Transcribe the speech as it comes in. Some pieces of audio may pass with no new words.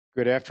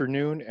Good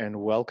afternoon and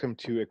welcome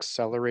to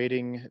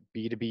Accelerating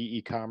B2B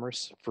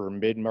E-commerce for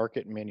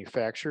mid-market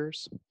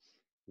manufacturers.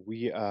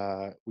 We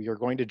are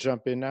going to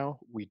jump in now.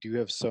 We do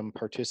have some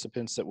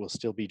participants that will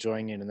still be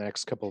joining in the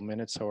next couple of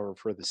minutes. However,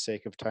 for the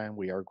sake of time,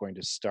 we are going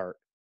to start.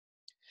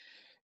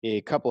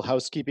 A couple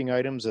housekeeping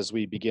items as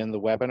we begin the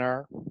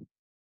webinar.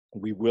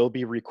 We will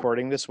be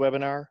recording this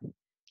webinar.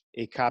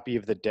 A copy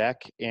of the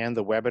deck and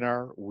the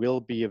webinar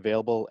will be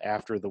available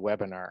after the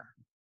webinar.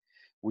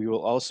 We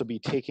will also be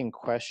taking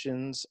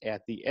questions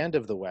at the end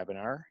of the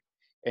webinar.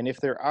 And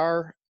if there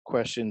are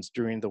questions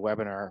during the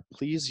webinar,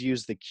 please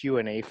use the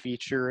Q&A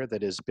feature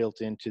that is built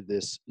into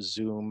this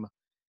Zoom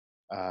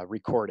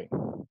recording.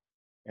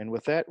 And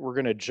with that, we're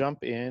going to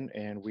jump in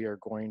and we are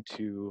going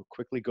to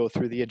quickly go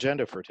through the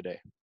agenda for today.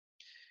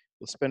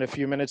 We'll spend a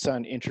few minutes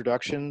on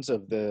introductions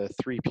of the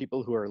three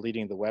people who are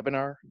leading the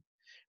webinar.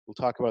 We'll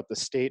talk about the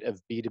state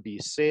of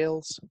B2B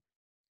sales.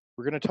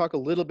 We're going to talk a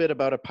little bit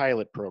about a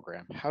pilot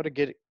program, how to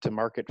get to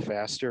market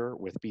faster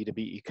with B2B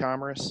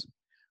e-commerce.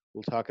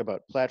 We'll talk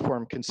about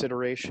platform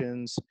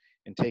considerations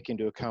and take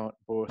into account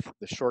both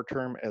the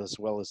short-term as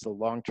well as the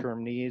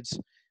long-term needs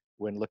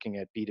when looking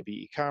at B2B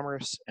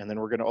e-commerce. And then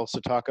we're going to also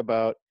talk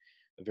about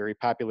a very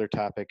popular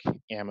topic,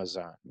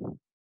 Amazon.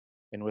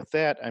 And with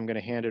that, I'm going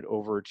to hand it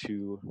over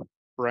to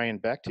Brian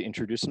Beck to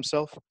introduce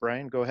himself.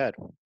 Brian, go ahead.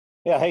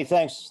 Yeah, hey,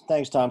 thanks.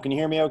 Thanks, Tom. Can you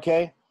hear me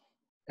okay?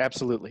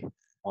 Absolutely.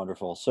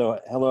 Wonderful. So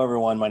hello,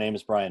 everyone. My name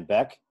is Brian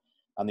Beck.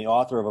 I'm the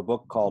author of a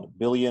book called $1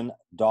 Billion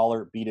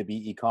B2B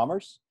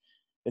E-Commerce.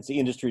 It's the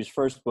industry's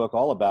first book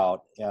all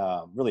about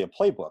really a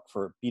playbook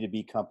for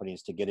B2B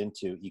companies to get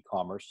into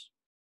e-commerce.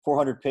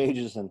 400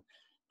 pages and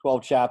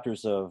 12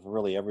 chapters of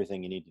really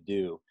everything you need to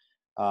do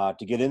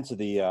to get into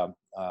the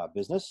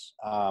business.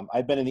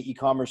 I've been in the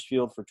e-commerce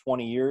field for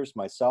 20 years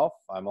myself.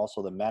 I'm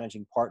also the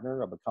managing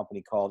partner of a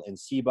company called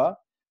Enceiba.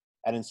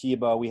 At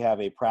Enceiba, we have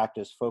a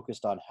practice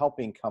focused on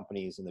helping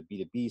companies in the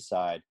B2B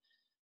side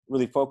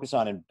really focus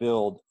on and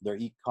build their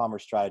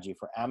e-commerce strategy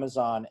for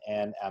Amazon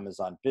and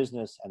Amazon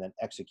Business and then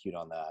execute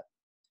on that.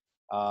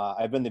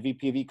 I've been the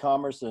VP of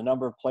e-commerce in a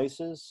number of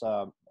places,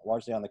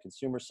 largely on the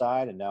consumer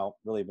side, and now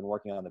really been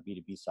working on the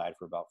B2B side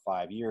for about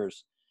 5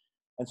 years.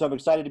 And so I'm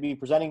excited to be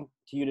presenting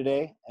to you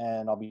today,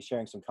 and I'll be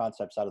sharing some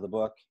concepts out of the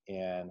book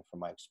and from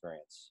my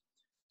experience.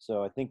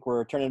 So I think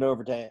we're turning it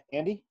over to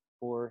Andy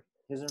for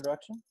his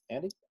introduction.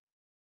 Andy?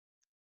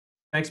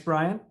 Thanks,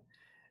 Brian.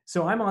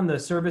 So I'm on the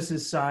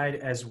services side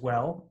as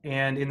well.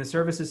 And in the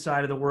services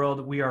side of the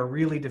world, we are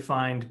really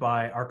defined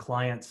by our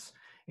clients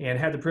and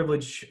had the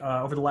privilege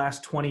over the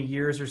last 20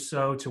 years or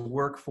so to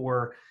work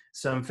for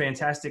some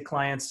fantastic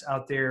clients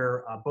out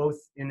there, both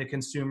in the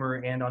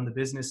consumer and on the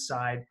business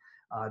side.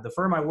 The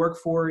firm I work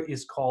for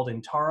is called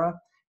Ntara,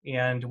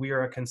 and we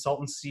are a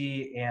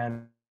consultancy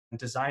and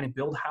design and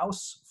build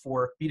house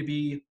for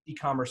B2B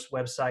e-commerce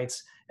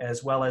websites,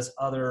 as well as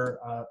other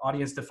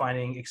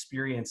audience-defining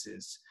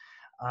experiences.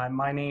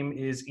 My name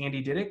is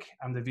Andy Didyk.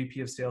 I'm the VP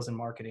of Sales and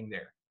Marketing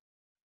there.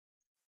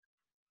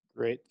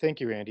 Great.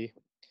 Thank you, Andy.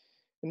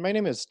 And my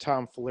name is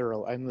Tom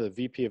Flierl. I'm the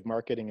VP of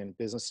Marketing and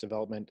Business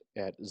Development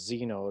at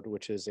Znode,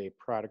 which is a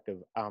product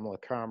of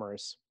Amla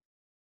Commerce.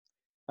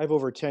 I have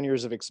over 10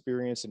 years of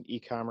experience in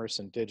e-commerce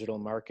and digital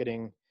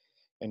marketing,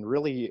 and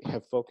really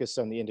have focused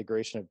on the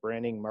integration of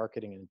branding,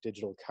 marketing, and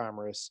digital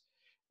commerce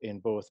in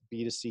both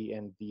B2C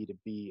and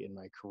B2B in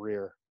my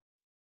career.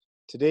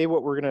 Today,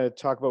 what we're going to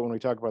talk about when we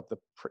talk about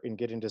and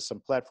get into some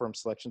platform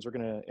selections, we're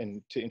going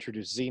to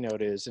introduce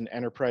Znode is an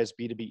enterprise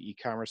B2B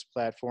e-commerce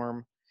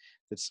platform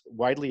that's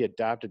widely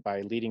adopted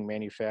by leading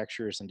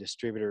manufacturers and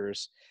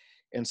distributors.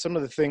 And some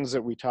of the things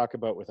that we talk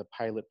about with a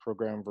pilot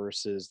program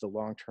versus the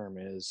long term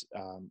is,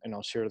 and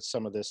I'll share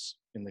some of this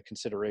in the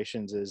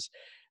considerations, is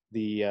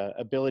the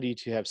ability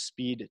to have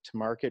speed to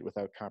market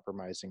without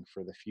compromising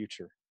for the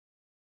future.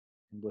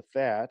 And with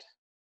that,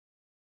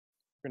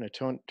 we're going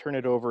to turn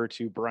it over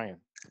to Brian.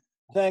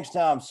 Thanks,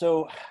 Tom.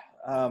 So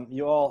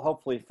you all,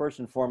 hopefully, first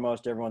and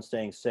foremost, everyone's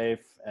staying safe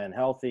and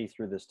healthy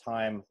through this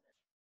time.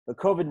 The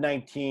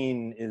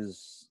COVID-19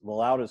 is the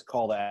loudest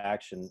call to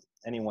action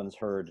anyone's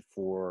heard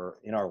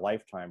in our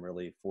lifetime,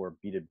 really, for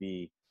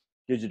B2B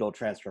digital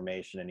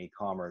transformation and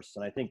e-commerce.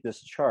 And I think this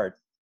chart,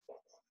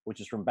 which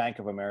is from Bank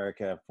of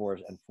America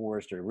and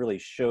Forrester, really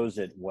shows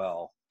it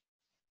well.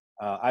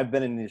 I've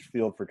been in this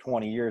field for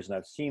 20 years, and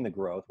I've seen the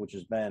growth, which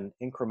has been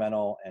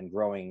incremental and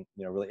growing,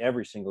 really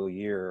every single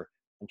year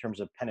in terms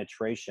of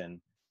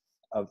penetration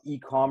of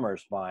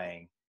e-commerce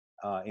buying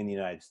in the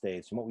United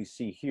States. And what we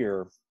see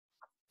here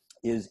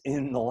is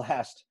in the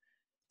last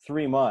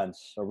 3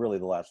 months, or really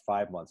the last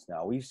 5 months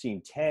now, we've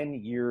seen 10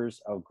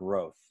 years of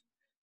growth.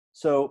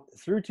 So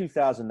through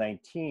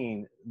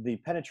 2019, the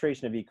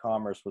penetration of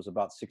e-commerce was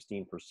about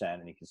 16%,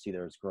 and you can see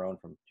there it's grown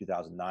from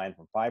 2009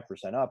 from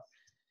 5% up.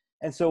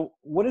 And so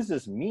what does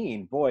this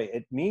mean? Boy,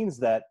 it means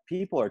that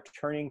people are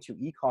turning to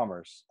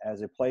e-commerce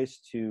as a place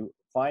to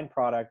find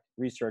product,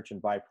 research,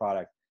 and buy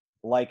product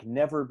like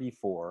never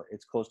before.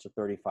 It's close to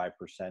 35%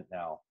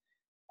 now.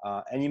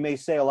 And you may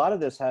say a lot of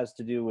this has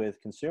to do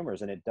with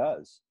consumers, and it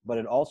does, but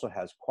it also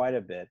has quite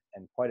a bit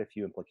and quite a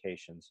few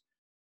implications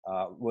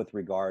with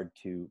regard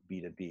to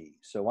B2B.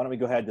 So why don't we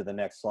go ahead to the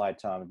next slide,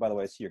 Tom? And by the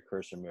way, I see your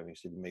cursor moving,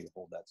 so you can maybe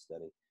hold that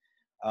steady.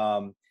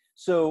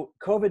 So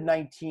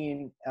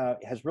COVID-19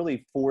 has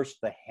really forced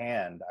the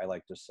hand, I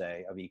like to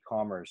say, of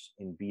e-commerce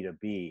in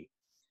B2B.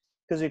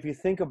 Because if you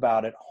think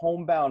about it,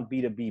 homebound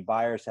B2B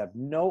buyers have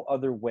no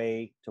other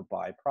way to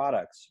buy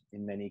products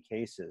in many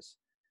cases.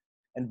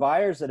 And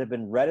buyers that have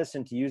been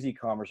reticent to use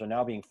e-commerce are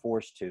now being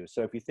forced to.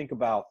 So if you think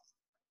about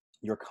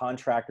your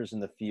contractors in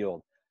the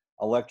field,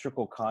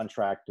 electrical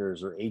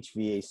contractors or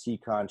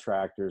HVAC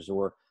contractors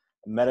or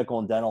medical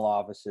and dental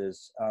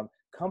offices,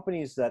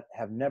 companies that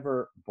have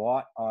never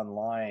bought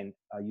online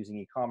using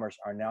e-commerce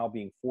are now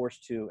being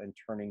forced to and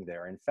turning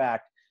there. In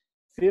fact,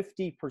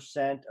 50%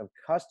 of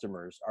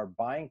customers are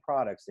buying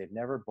products they've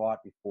never bought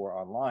before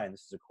online.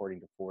 This is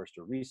according to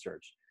Forrester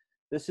Research.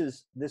 This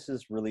is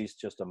released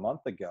just a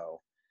month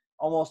ago.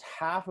 Almost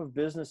half of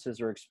businesses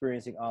are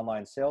experiencing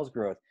online sales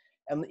growth.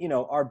 And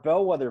our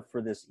bellwether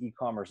for this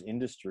e-commerce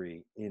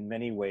industry in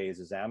many ways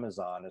is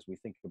Amazon, as we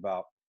think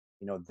about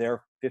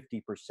their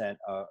 50%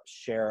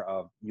 share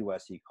of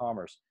US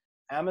e-commerce.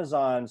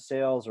 Amazon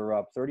sales are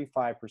up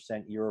 35%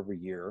 year over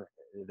year.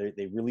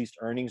 They released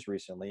earnings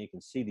recently. You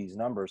can see these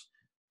numbers.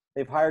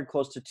 They've hired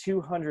close to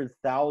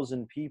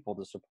 200,000 people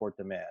to support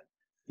demand.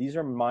 These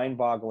are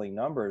mind-boggling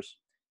numbers,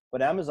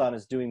 but Amazon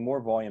is doing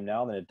more volume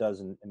now than it does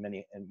in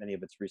many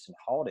of its recent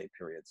holiday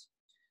periods.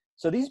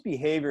 So these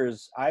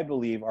behaviors, I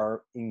believe,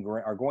 are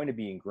going to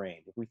be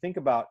ingrained. If we think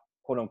about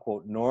quote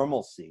unquote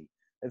normalcy,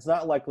 it's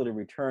not likely to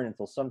return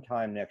until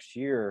sometime next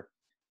year,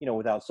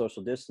 without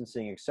social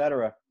distancing, et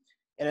cetera.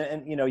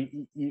 And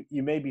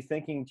you may be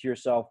thinking to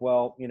yourself,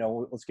 well,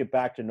 let's get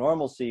back to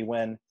normalcy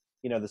when,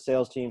 the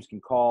sales teams can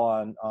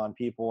call on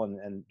people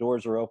and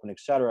doors are open, et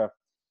cetera.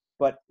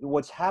 But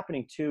what's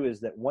happening too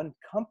is that when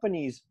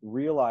companies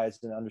realize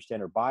and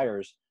understand, or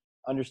buyers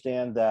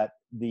understand, that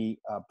the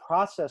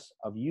process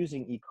of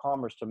using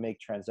e-commerce to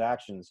make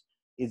transactions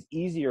is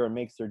easier and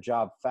makes their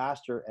job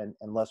faster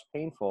and less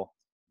painful,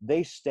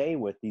 they stay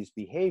with these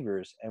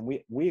behaviors, and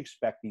we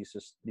expect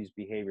these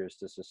behaviors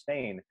to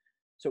sustain.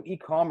 So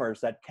e-commerce,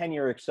 that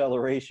 10-year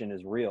acceleration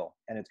is real,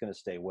 and it's going to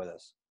stay with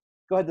us.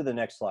 Go ahead to the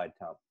next slide,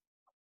 Tom.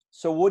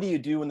 So what do you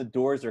do when the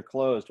doors are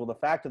closed? Well, the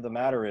fact of the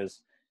matter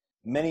is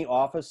many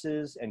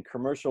offices and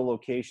commercial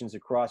locations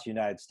across the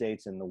United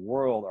States and the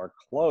world are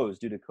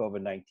closed due to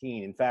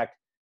COVID-19. In fact,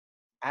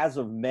 as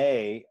of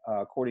May,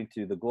 according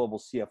to the Global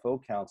CFO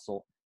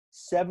Council,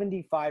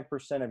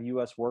 75% of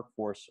US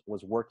workforce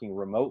was working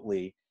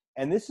remotely,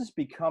 and this is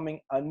becoming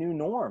a new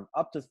norm.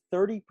 Up to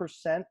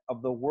 30%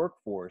 of the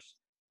workforce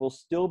will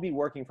still be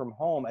working from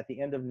home at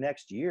the end of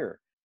next year.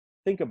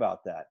 Think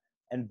about that.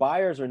 And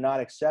buyers are not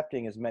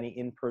accepting as many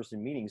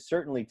in-person meetings,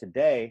 certainly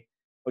today,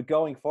 but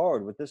going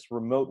forward with this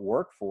remote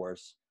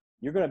workforce,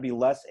 you're going to be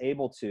less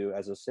able to,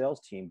 as a sales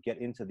team, get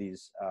into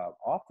these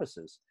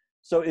offices.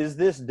 So is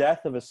this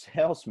death of a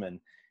salesman?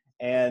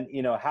 And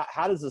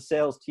how does the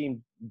sales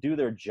team do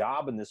their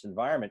job in this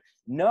environment?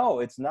 No,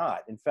 it's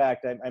not. In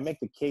fact, I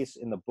make the case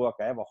in the book.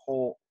 I have a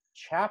whole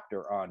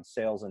chapter on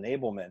sales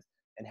enablement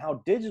and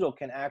how digital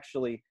can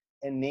actually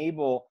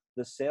enable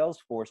the sales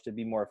force to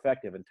be more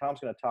effective. And Tom's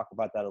going to talk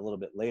about that a little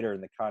bit later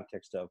in the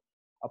context of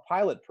a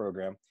pilot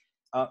program.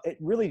 It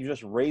really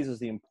just raises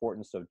the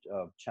importance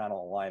of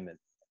channel alignment.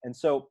 And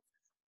so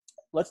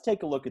let's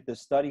take a look at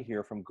this study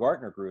here from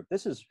Gartner Group.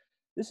 This is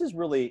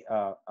really,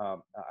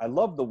 I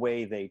love the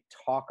way they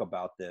talk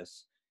about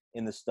this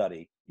in the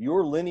study.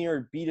 Your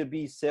linear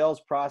B2B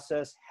sales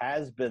process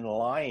has been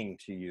lying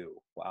to you.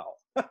 Wow.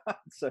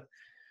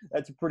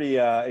 That's a pretty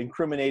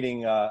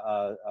incriminating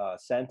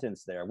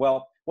sentence there.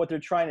 Well, what they're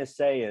trying to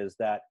say is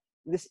that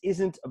this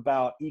isn't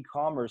about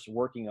e-commerce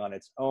working on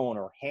its own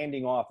or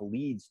handing off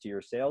leads to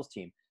your sales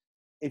team.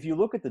 If you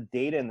look at the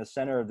data in the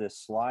center of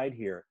this slide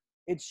here,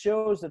 it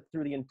shows that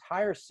through the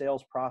entire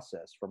sales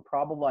process, from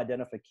problem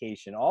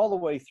identification all the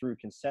way through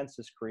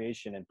consensus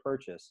creation and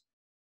purchase,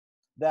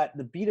 that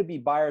the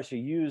B2B buyers who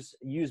use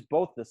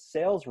both the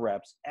sales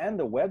reps and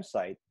the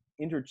website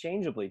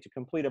interchangeably to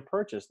complete a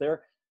purchase,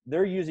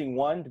 they're using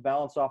one to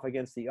balance off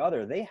against the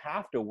other. They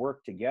have to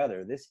work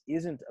together. This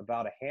isn't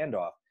about a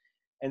handoff.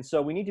 And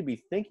so we need to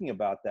be thinking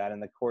about that in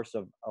the course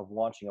of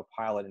launching a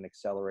pilot and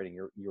accelerating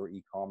your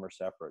e-commerce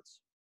efforts.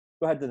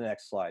 Go ahead to the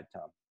next slide,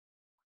 Tom.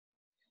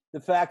 The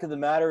fact of the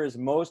matter is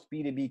most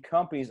B2B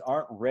companies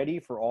aren't ready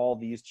for all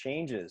these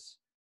changes.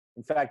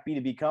 In fact,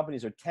 B2B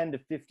companies are 10 to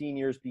 15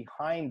 years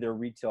behind their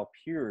retail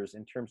peers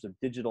in terms of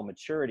digital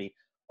maturity.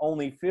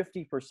 Only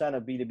 50%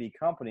 of B2B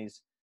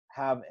companies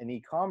have an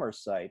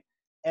e-commerce site.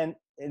 And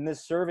in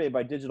this survey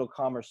by Digital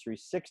Commerce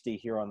 360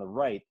 here on the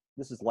right,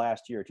 this is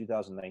last year,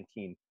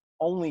 2019,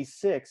 only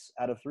 6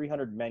 out of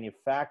 300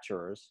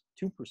 manufacturers,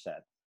 2%,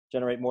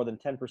 generate more than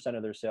 10%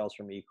 of their sales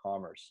from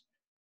e-commerce.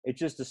 It's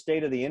just the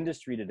state of the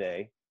industry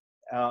today.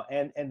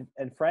 And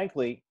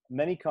frankly,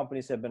 many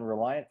companies have been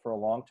reliant for a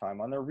long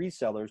time on their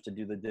resellers to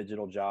do the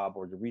digital job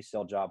or the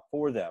resale job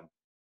for them.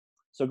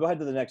 So go ahead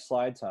to the next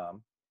slide,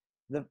 Tom.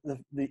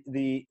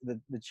 The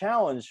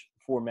challenge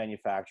for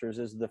manufacturers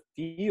is the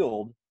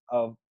field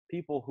of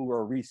people who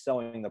are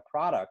reselling the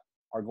product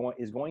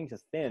is going to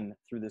thin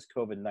through this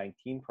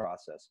COVID-19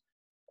 process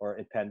or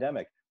a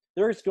pandemic.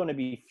 There's going to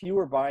be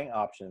fewer buying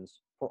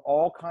options for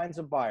all kinds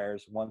of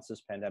buyers once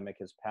this pandemic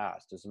has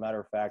passed. As a matter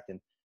of fact,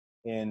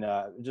 in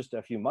just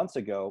a few months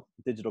ago,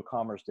 Digital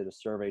Commerce did a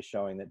survey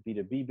showing that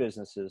B2B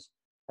businesses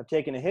have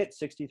taken a hit.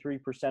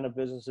 63% of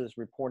businesses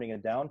reporting a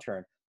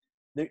downturn.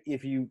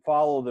 If you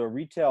follow the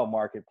retail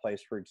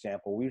marketplace, for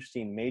example, we've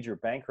seen major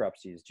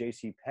bankruptcies,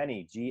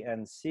 JCPenney,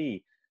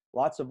 GNC,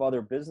 lots of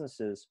other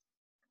businesses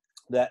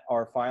that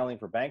are filing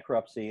for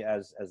bankruptcy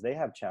as they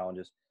have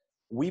challenges.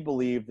 We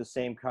believe the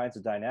same kinds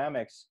of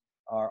dynamics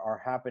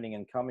are happening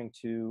and coming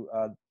to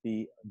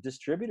the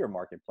distributor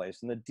marketplace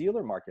and the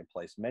dealer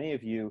marketplace. Many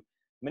of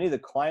the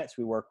clients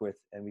we work with,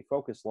 and we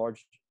focus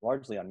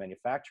largely on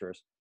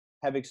manufacturers,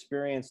 have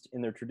experienced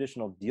in their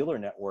traditional dealer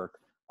network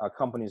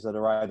companies that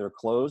are either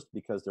closed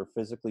because they're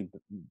physically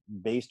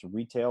based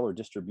retail or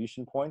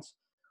distribution points,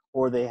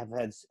 or they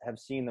have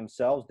seen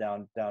themselves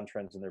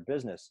downtrends in their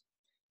business.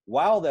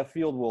 While the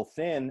field will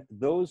thin,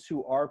 those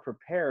who are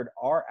prepared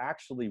are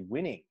actually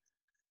winning.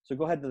 So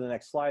go ahead to the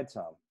next slide,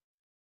 Tom.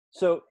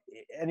 So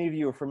any of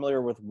you are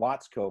familiar with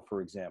Watsco,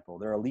 for example.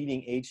 They're a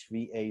leading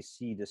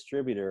HVAC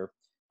distributor,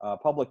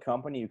 public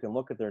company. You can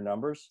look at their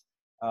numbers.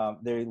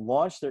 They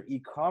launched their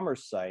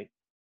e-commerce site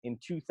in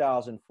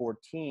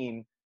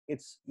 2014.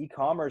 Its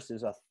e-commerce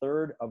is a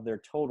third of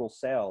their total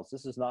sales.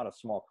 This is not a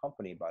small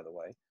company, by the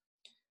way.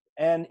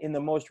 And in the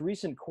most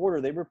recent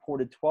quarter, they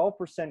reported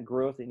 12%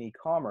 growth in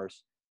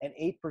e-commerce and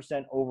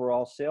 8%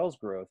 overall sales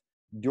growth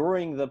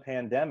during the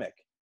pandemic.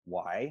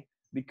 Why?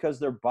 Because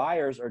their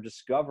buyers are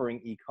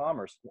discovering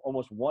e-commerce.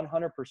 Almost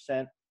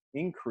 100%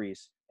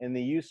 increase in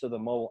the use of the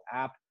mobile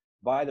app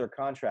by their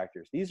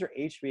contractors. These are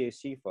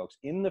HVAC folks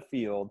in the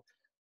field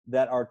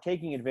that are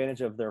taking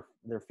advantage of their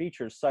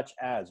features, such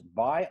as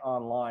buy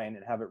online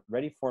and have it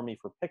ready for me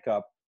for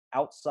pickup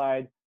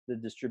outside the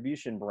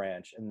distribution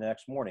branch in the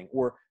next morning,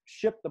 or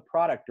ship the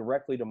product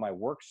directly to my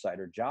work site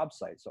or job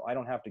site so I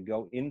don't have to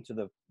go into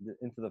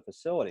the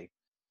facility.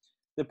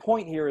 The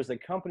point here is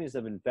that companies that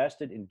have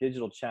invested in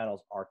digital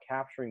channels are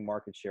capturing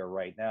market share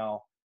right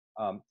now.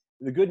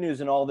 The good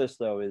news in all this,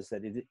 though, is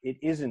that it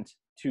isn't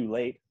too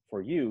late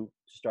for you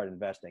to start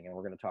investing, and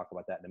we're going to talk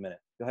about that in a minute.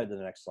 Go ahead to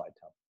the next slide,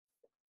 Tom.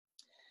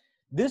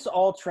 This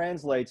all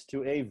translates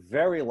to a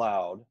very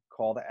loud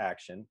call to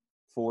action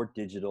for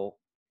digital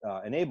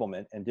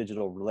enablement and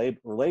digital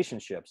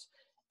relationships.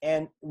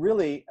 And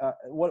really,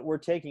 what we're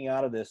taking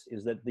out of this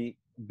is that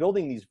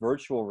building these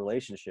virtual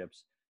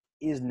relationships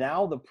is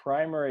now the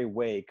primary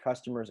way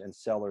customers and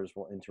sellers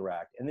will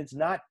interact. And it's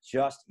not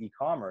just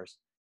e-commerce,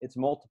 it's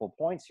multiple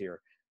points here.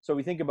 So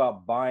we think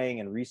about buying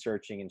and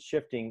researching and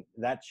shifting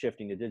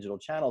to digital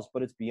channels,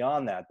 but it's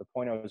beyond that. The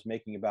point I was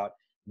making about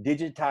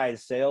digitized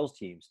sales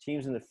teams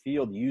in the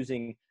field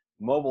using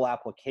mobile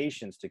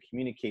applications to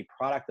communicate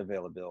product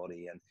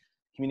availability and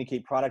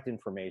communicate product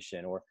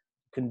information, or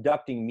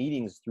conducting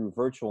meetings through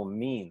virtual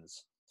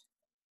means.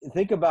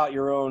 Think about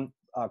your own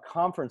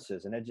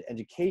conferences and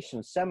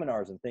education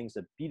seminars and things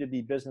that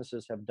B2B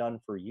businesses have done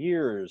for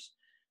years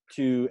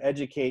to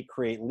educate,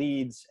 create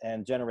leads,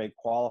 and generate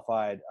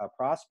qualified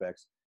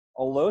prospects.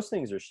 All those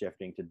things are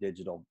shifting to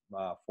digital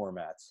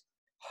formats.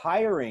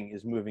 Hiring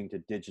is moving to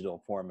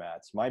digital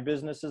formats. My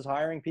business is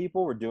hiring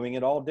people. We're doing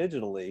it all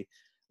digitally.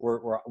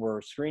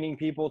 We're screening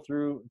people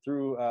through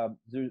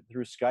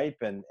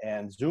Skype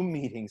and Zoom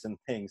meetings and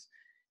things.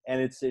 And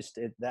it's just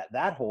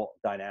that whole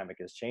dynamic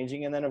is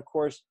changing. And then, of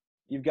course,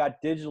 you've got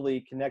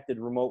digitally connected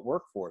remote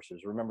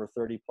workforces. Remember,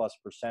 30+%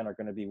 are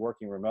going to be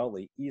working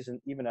remotely,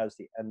 even as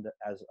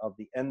of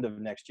the end of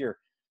next year.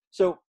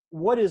 So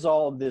what does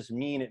all of this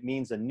mean? It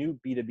means a new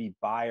B2B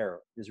buyer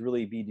is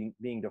really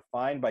being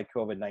defined by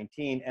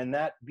COVID-19, and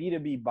that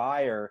B2B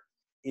buyer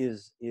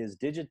is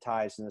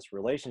digitized, in this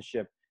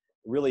relationship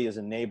really is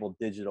enabled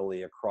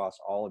digitally across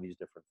all of these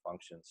different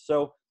functions.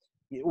 So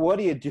what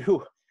do you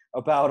do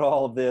about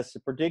all of this,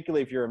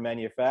 particularly if you're a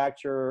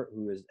manufacturer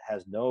who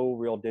has no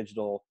real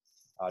digital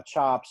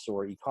chops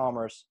or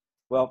e-commerce?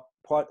 Well,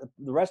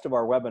 the rest of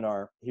our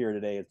webinar here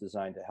today is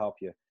designed to help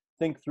you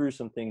think through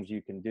some things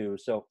you can do.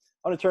 So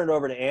I'm going to turn it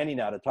over to Andy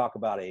now to talk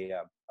about a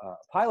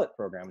pilot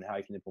program and how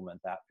you can implement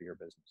that for your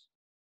business.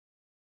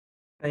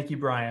 Thank you,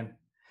 Brian.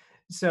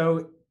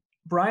 So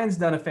Brian's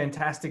done a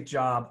fantastic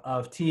job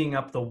of teeing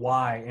up the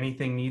why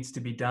anything needs to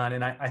be done.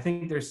 And I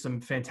think there's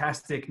some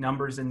fantastic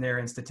numbers in there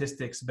and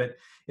statistics, but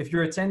if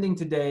you're attending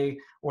today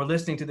or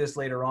listening to this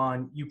later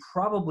on, you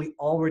probably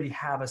already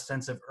have a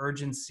sense of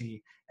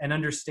urgency and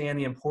understand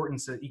the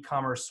importance that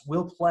e-commerce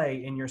will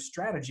play in your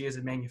strategy as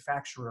a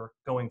manufacturer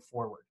going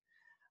forward.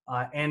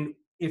 And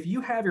if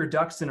you have your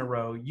ducks in a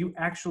row, you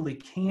actually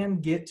can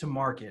get to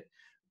market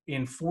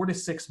in 4 to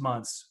 6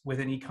 months with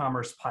an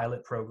e-commerce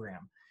pilot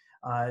program.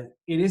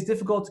 It is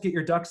difficult to get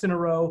your ducks in a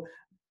row.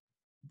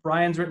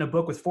 Brian's written a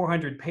book with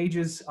 400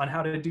 pages on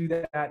how to do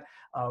that.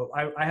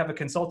 I have a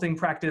consulting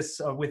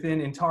practice within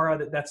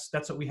Ntara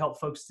that's what we help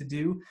folks to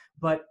do,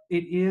 but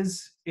it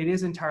is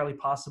entirely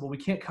possible. We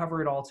can't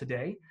cover it all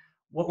today.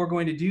 What we're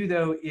going to do,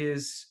 though,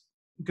 is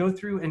go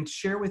through and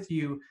share with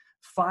you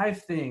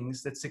 5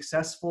 things that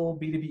successful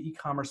B2B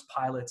e-commerce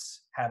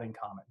pilots have in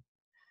common.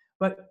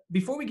 But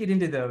before we get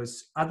into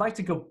those, I'd like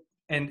to go,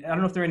 and I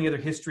don't know if there are any other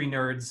history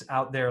nerds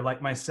out there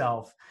like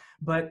myself,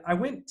 but I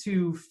went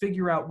to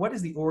figure out what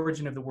is the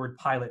origin of the word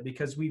pilot,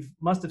 because we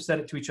must have said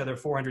it to each other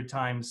 400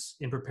 times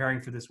in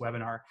preparing for this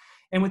webinar.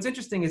 And what's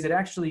interesting is it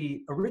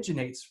actually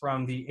originates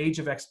from the age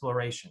of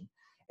exploration.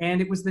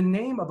 And it was the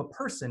name of a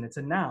person, it's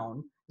a noun.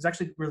 It was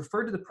actually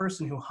referred to the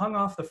person who hung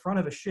off the front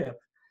of a ship,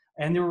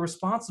 and they were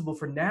responsible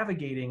for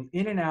navigating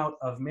in and out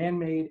of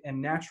man-made and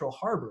natural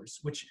harbors,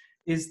 which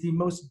is the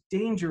most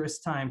dangerous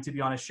time to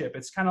be on a ship.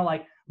 It's kind of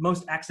like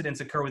most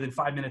accidents occur within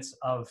 5 minutes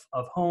of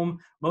home.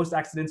 Most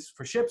accidents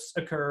for ships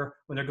occur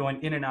when they're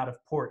going in and out of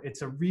port.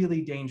 It's a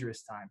really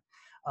dangerous time.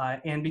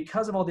 And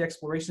because of all the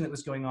exploration that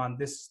was going on,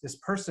 this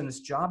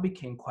job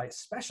became quite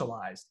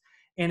specialized.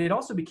 And it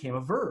also became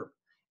a verb.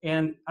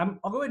 And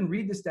I'll go ahead and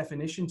read this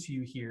definition to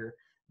you here.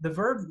 The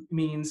verb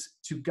means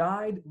to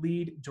guide,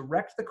 lead,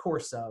 direct the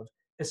course of,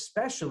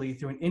 especially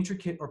through an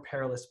intricate or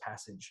perilous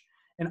passage.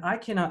 And I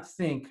cannot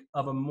think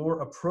of a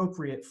more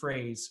appropriate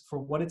phrase for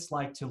what it's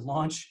like to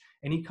launch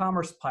an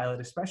e-commerce pilot,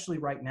 especially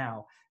right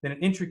now, than an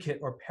intricate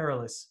or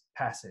perilous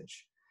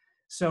passage.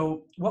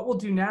 So what we'll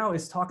do now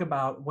is talk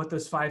about what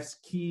those 5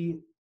 keys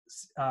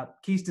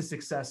to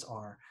success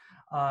are.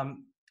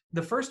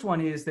 The first one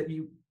is that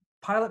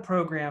pilot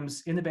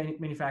programs in the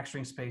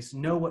manufacturing space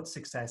know what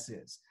success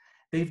is.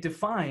 They've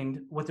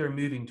defined what they're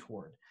moving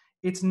toward.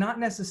 It's not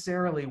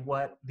necessarily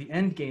what the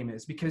end game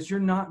is, because you're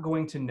not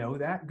going to know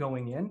that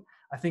going in.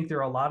 I think there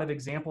are a lot of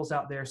examples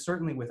out there,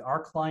 certainly with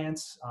our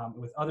clients,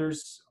 with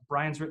others.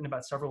 Brian's written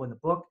about several in the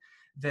book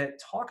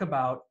that talk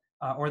about,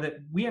 or that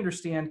we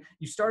understand,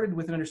 you started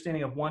with an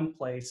understanding of one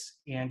place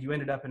and you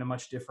ended up in a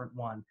much different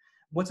one.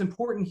 What's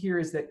important here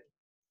is that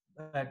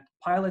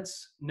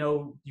pilots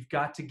know you've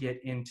got to get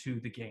into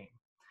the game.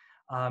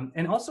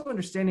 And also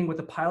understanding what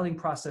the piloting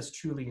process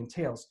truly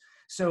entails.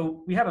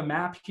 So we have a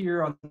map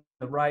here on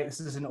the right. This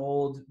is an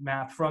old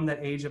map from that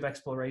age of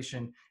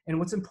exploration. And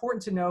what's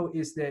important to know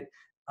is that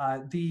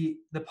the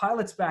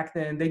pilots back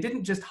then, they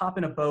didn't just hop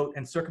in a boat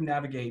and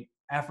circumnavigate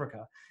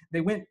Africa.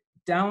 They went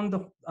down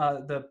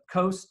the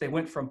coast, they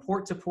went from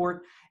port to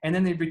port, and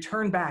then they'd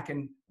return back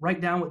and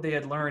write down what they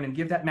had learned and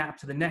give that map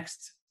to the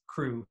next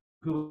crew,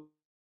 who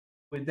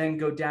would then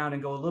go down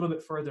and go a little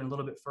bit further and a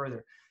little bit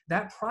further.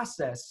 That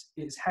process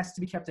has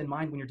to be kept in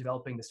mind when you're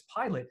developing this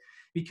pilot,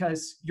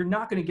 because you're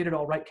not going to get it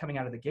all right coming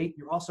out of the gate.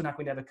 You're also not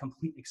going to have a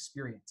complete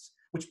experience,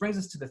 which brings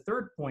us to the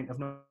third point of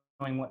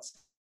knowing what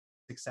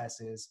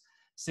success is.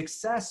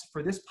 Success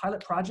for this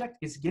pilot project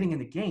is getting in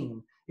the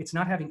game. It's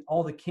not having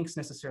all the kinks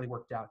necessarily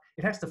worked out.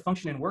 It has to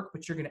function and work,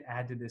 but you're going to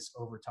add to this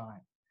over time.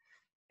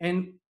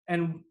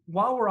 And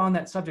while we're on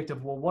that subject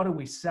of, well, what do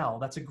we sell?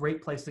 That's a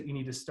great place that you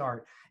need to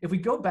start. If we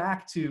go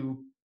back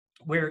to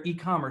where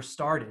e-commerce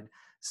started,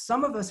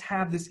 some of us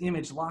have this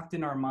image locked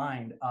in our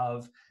mind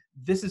of,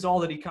 this is all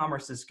that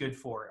e-commerce is good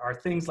for, are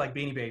things like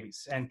Beanie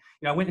Babies. And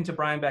I went into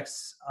Brian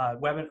Beck's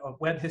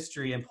web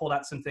history and pulled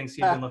out some things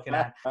he's been looking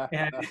at.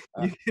 And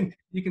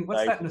you can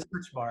what's that in the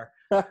search bar?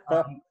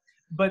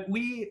 But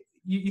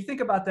you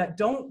think about that.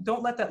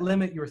 Don't let that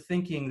limit your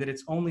thinking that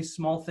it's only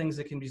small things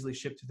that can be easily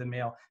shipped through the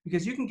mail,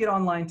 because you can get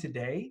online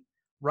today,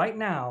 right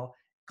now,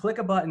 click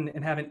a button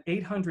and have an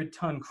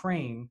 800-ton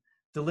crane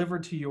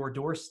delivered to your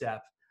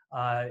doorstep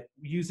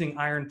using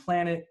Iron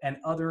Planet and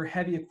other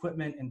heavy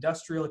equipment,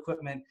 industrial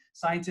equipment,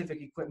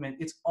 scientific equipment.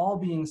 It's all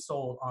being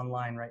sold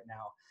online right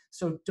now.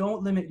 So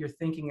don't limit your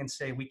thinking and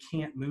say, we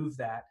can't move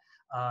that.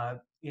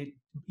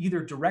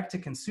 Either direct to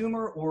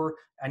consumer, or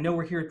I know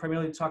we're here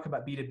primarily to talk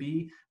about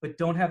B2B, but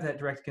don't have that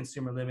direct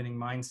consumer limiting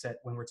mindset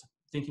when we're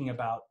thinking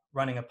about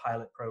running a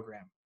pilot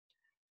program.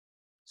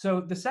 So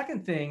the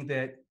second thing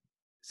that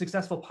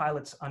successful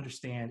pilots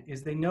understand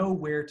is they know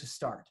where to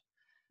start.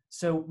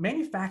 So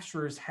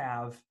manufacturers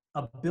have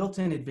a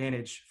built-in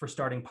advantage for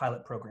starting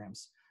pilot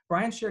programs.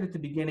 Brian shared at the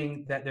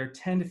beginning that they're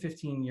 10 to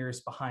 15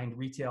 years behind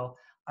retail.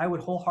 I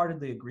would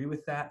wholeheartedly agree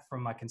with that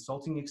from my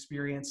consulting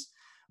experience.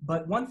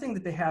 But one thing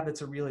that they have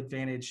that's a real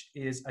advantage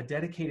is a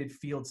dedicated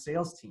field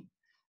sales team.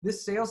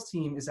 This sales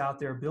team is out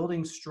there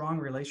building strong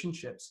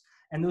relationships,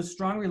 and those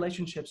strong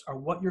relationships are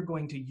what you're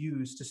going to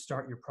use to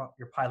start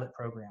your pilot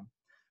program.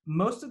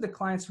 Most of the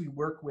clients we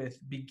work with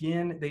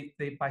begin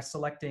by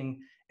selecting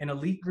an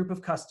elite group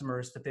of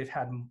customers that they've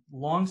had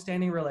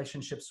long-standing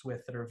relationships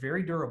with that are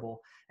very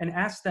durable, and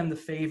ask them the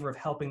favor of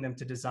helping them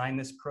to design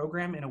this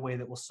program in a way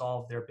that will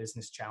solve their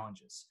business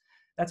challenges.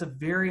 That's a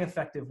very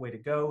effective way to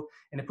go,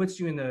 and it puts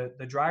you in the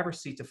driver's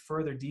seat to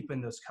further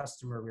deepen those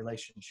customer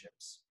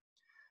relationships.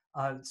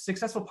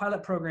 Successful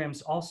pilot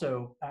programs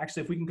also,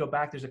 actually, if we can go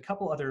back, there's a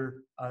couple other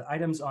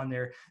items on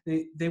there.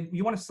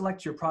 You want to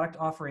select your product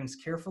offerings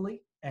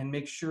carefully and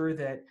make sure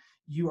that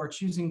you are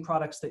choosing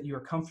products that you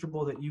are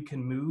comfortable that you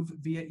can move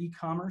via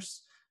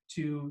e-commerce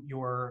to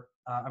your,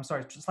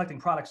 selecting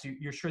products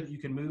you're sure that you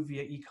can move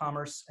via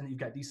e-commerce and that you've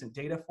got decent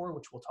data for,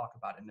 which we'll talk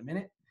about in a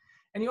minute.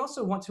 And you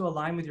also want to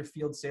align with your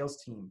field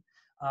sales team.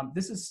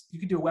 You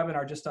could do a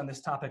webinar just on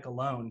this topic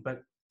alone,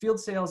 but Field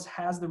sales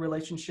has the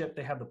relationship,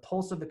 they have the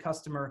pulse of the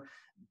customer.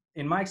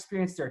 In my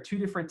experience, there are two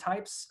different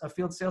types of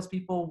field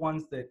salespeople,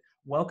 ones that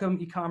welcome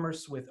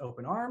e-commerce with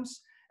open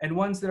arms, and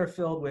ones that are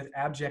filled with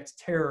abject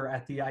terror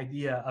at the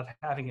idea of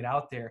having it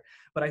out there.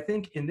 But I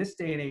think in this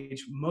day and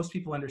age, most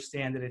people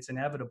understand that it's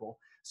inevitable.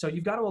 So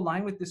you've got to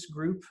align with this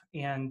group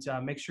and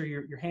make sure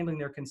you're handling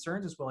their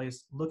concerns as well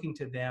as looking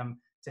to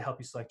them to help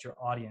you select your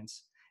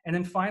audience. And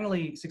then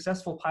finally,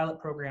 successful pilot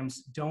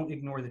programs don't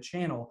ignore the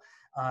channel.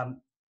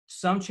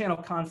 Some channel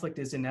conflict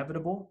is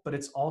inevitable, but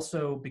it's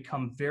also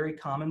become very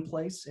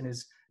commonplace and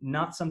is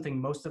not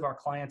something most of our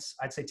clients,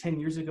 I'd say 10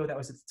 years ago, that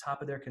was at the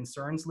top of their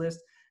concerns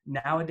list.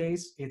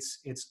 Nowadays,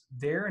 it's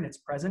there and it's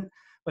present,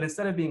 but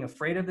instead of being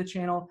afraid of the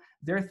channel,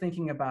 they're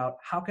thinking about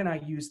how can I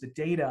use the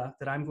data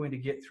that I'm going to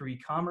get through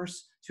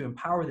e-commerce to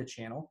empower the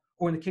channel?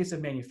 Or in the case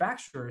of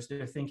manufacturers,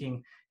 they're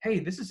thinking, hey,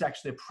 this is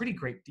actually a pretty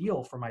great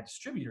deal for my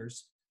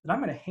distributors that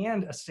I'm going to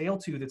hand a sale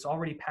to that's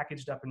already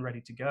packaged up and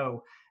ready to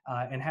go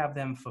and have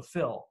them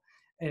fulfill.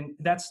 And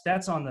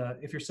that's on the,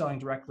 if you're selling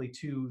directly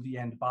to the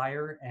end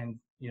buyer and,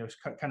 you know,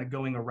 kind of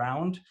going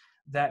around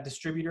that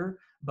distributor.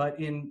 But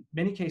in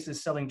many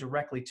cases, selling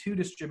directly to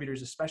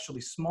distributors,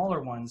 especially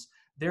smaller ones,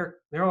 they're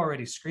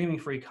already screaming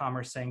for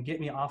e-commerce, saying, get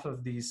me off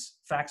of these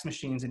fax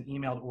machines and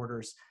emailed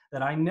orders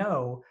that I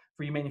know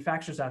for you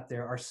manufacturers out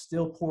there are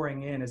still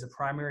pouring in as a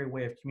primary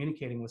way of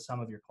communicating with some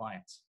of your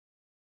clients.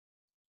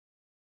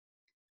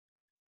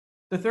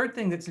 The third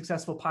thing that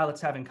successful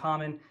pilots have in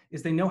common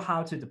is they know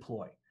how to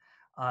deploy.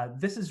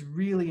 This is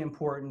really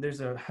important.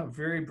 There's a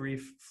very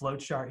brief flow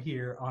chart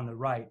here on the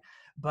right,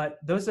 but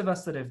those of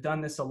us that have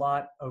done this a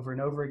lot over and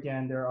over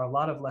again, there are a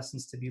lot of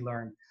lessons to be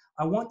learned.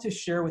 I want to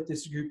share with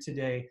this group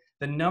today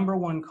the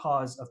 #1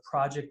 cause of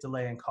project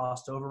delay and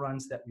cost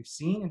overruns that we've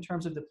seen in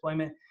terms of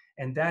deployment,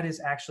 and that is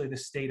actually the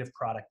state of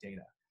product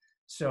data.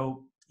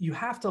 So you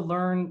have to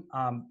learn,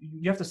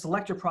 you have to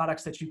select your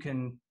products that you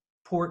can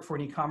port for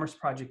an e-commerce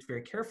project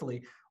very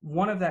carefully.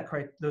 One of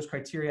those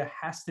criteria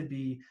has to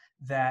be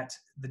that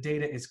the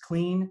data is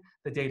clean,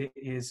 the data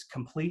is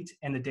complete,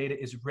 and the data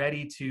is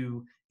ready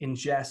to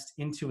ingest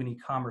into an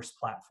e-commerce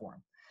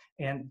platform.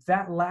 And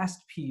that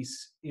last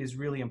piece is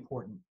really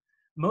important.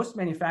 Most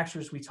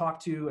manufacturers we talk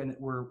to and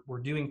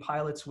we're doing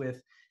pilots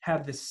with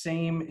have the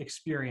same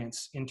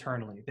experience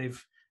internally.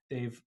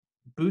 They've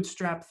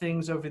bootstrapped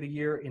things over the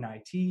year in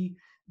IT.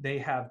 They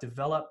have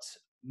developed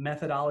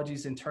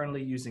methodologies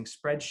internally using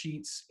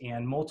spreadsheets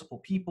and multiple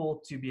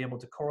people to be able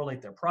to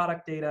correlate their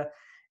product data.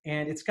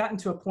 And it's gotten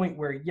to a point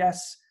where,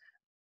 yes,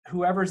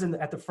 whoever's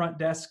at the front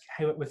desk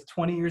with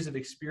 20 years of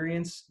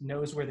experience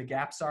knows where the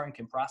gaps are and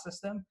can process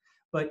them.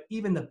 But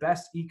even the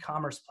best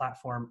e-commerce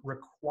platform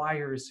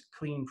requires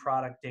clean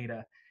product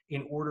data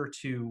in order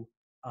to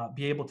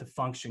be able to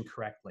function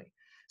correctly.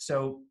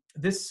 So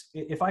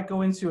if I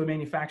go into a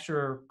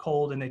manufacturer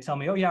cold and they tell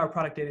me, oh yeah, our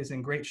product data is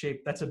in great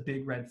shape, that's a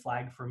big red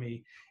flag for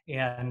me.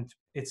 And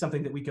it's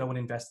something that we go and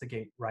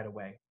investigate right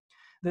away.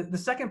 The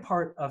second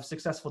part of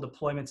successful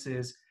deployments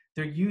is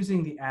they're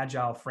using the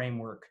agile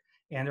framework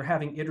and they're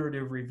having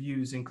iterative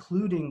reviews,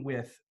 including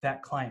with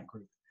that client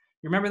group.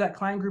 You remember that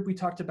client group we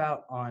talked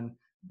about on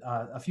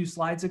a few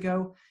slides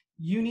ago?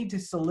 You need to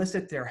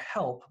solicit their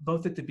help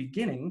both at the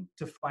beginning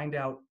to find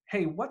out,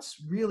 hey, what's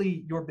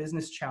really your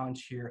business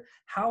challenge here?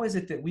 How is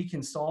it that we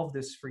can solve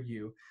this for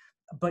you?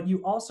 But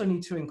you also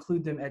need to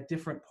include them at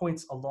different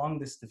points along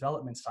this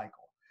development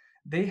cycle.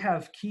 They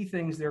have key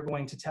things they're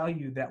going to tell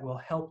you that will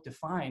help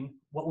define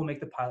what will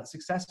make the pilot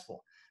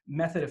successful.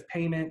 Method of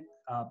payment,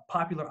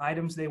 popular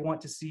items they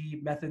want to see,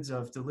 methods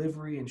of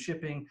delivery and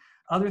shipping,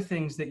 other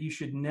things that you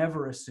should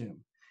never assume.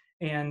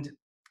 And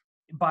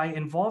by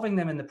involving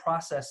them in the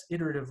process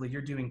iteratively,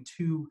 you're doing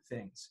two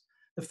things.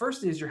 The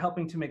first is you're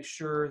helping to make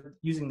sure,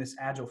 using this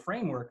agile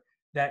framework,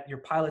 that your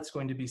pilot's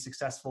going to be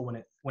successful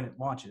when it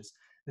launches.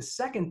 The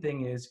second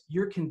thing is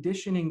you're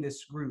conditioning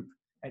this group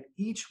at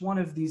each one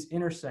of these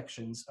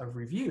intersections of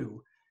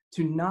review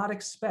to not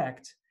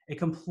expect a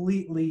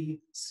completely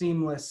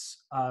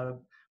seamless,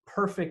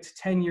 perfect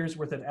 10 years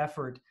worth of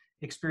effort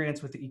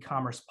experience with the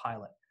e-commerce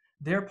pilot.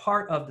 They're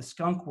part of the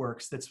skunk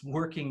works that's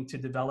working to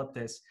develop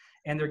this,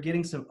 and they're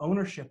getting some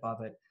ownership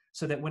of it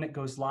so that when it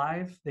goes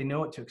live, they know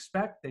what to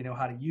expect, they know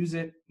how to use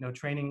it, no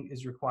training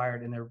is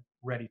required, and they're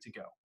ready to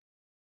go.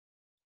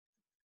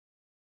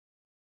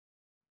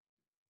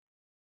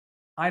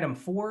 Item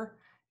 4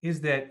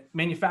 is that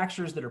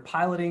manufacturers that are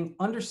piloting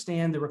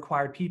understand the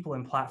required people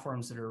and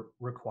platforms that are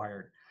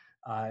required.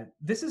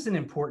 This is an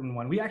important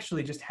one. We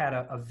actually just had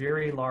a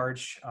very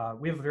large,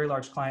 we have a very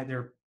large client.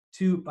 They're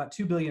about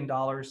 $2 billion,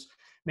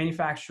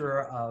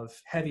 manufacturer of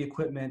heavy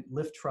equipment,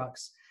 lift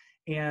trucks,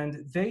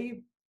 and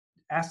they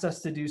asked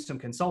us to do some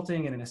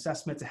consulting and an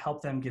assessment to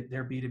help them get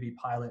their B2B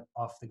pilot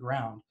off the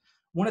ground.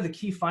 One of the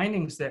key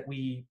findings that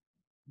we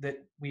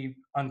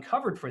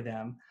uncovered for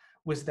them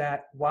was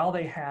that while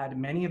they had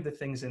many of the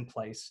things in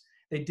place,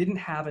 they didn't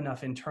have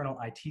enough internal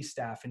IT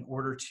staff in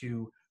order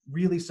to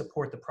really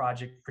support the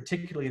project,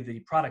 particularly the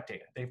product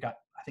data. They've got,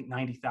 I think,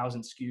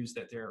 90,000 SKUs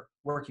that they're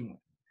working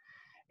with.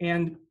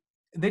 And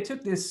they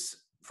took this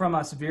from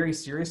us very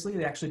seriously.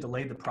 They actually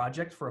delayed the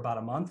project for about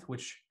a month,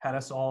 which had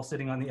us all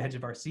sitting on the edge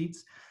of our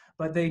seats.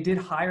 But they did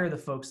hire the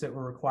folks that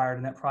were required,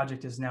 and that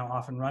project is now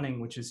off and running,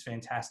 which is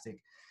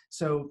fantastic.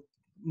 So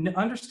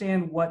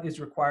understand what is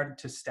required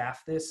to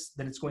staff this,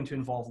 that it's going to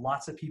involve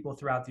lots of people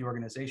throughout the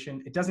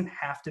organization. It doesn't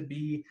have to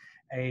be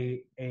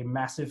a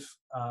massive,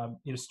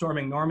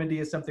 storming Normandy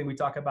is something we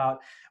talk about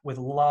with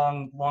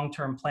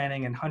long-term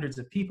planning and hundreds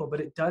of people, but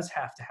it does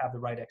have to have the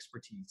right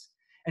expertise.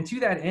 And to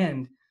that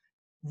end,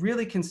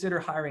 really consider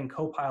hiring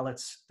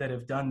co-pilots that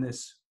have done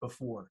this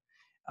before.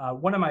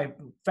 One of my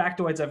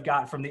factoids I've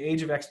got from the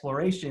age of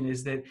exploration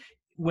is that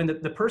when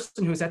the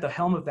person who's at the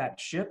helm of that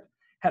ship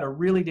had a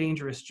really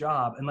dangerous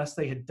job unless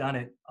they had done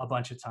it a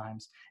bunch of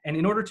times. And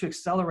in order to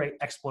accelerate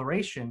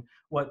exploration,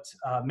 what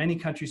many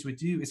countries would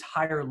do is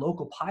hire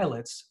local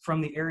pilots from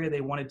the area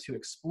they wanted to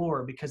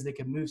explore because they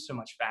could move so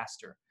much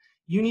faster.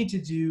 You need to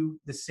do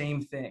the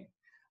same thing.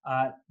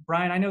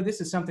 Brian, I know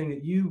this is something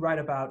that you write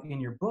about in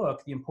your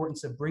book, the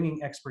importance of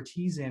bringing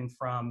expertise in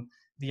from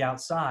the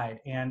outside.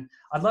 And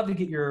I'd love to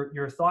get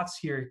your thoughts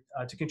here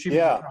to contribute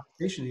to the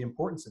conversation, the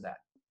importance of that.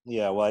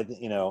 Yeah, well,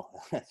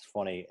 it's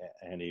funny,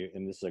 Andy,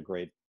 and this is a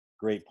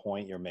great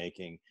point you're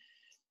making.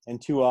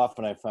 And too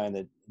often I find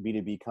that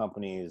B2B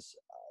companies,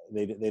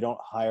 they don't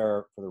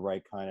hire for the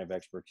right kind of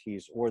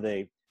expertise, or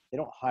they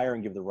don't hire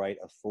and give the right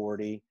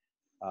authority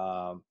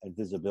and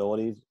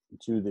visibility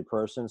to the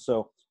person.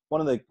 So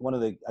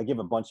I give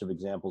a bunch of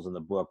examples in the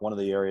book. One of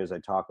the areas I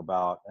talk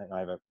about, and I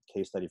have a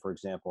case study, for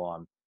example,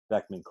 on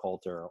Beckman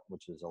Coulter,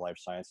 which is a life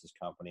sciences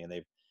company, and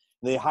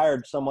they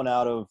hired someone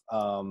out of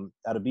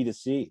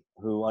B2C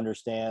who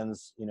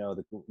understands,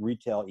 the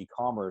retail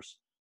e-commerce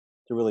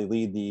to really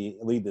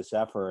lead this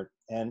effort.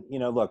 And,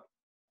 look,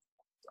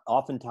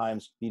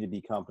 oftentimes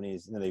B2B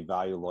companies, they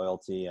value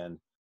loyalty and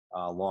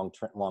long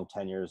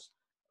tenures.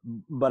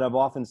 But I've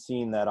often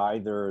seen that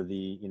either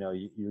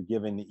you're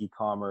giving the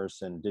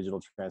e-commerce and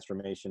digital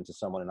transformation to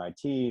someone in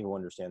IT who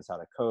understands how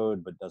to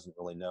code, but doesn't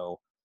really know,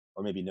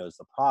 or maybe knows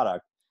the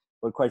product.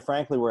 But quite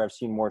frankly, where I've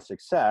seen more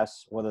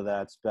success, whether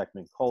that's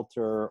Beckman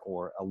Coulter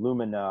or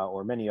Illumina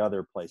or many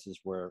other places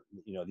where,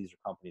 these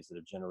are companies that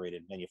have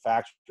generated,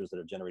 manufacturers that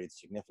have generated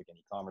significant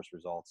e-commerce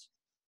results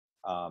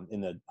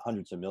in the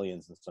hundreds of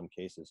millions in some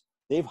cases.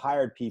 They've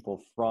hired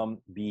people from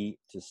B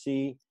to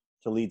C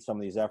to lead some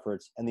of these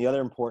efforts. And the other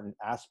important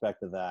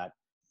aspect of that,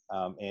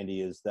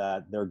 Andy, is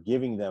that they're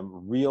giving them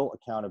real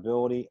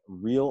accountability,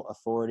 real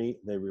authority.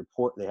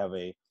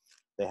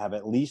 They have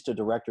at least a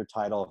director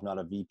title, if not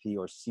a VP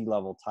or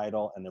C-level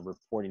title, and they're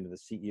reporting to the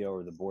CEO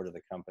or the board of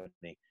the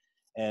company.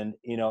 And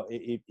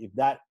if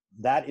that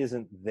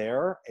isn't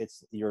there,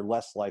 you're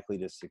less likely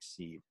to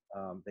succeed.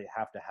 They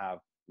have to have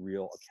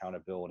real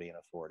accountability and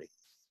authority.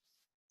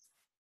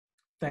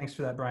 Thanks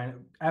for that,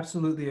 Brian.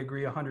 Absolutely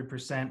agree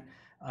 100%.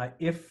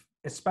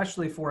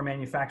 Especially for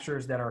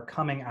manufacturers that are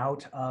coming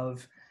out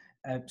of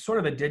sort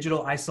of a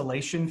digital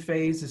isolation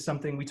phase is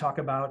something we talk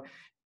about.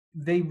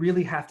 They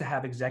really have to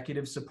have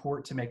executive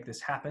support to make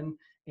this happen.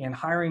 And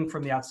hiring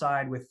from the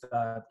outside with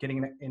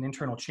getting an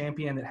internal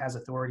champion that has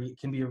authority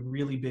can be a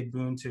really big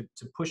boon to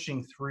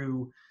pushing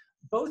through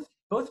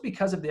both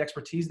because of the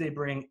expertise they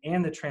bring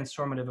and the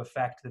transformative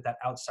effect that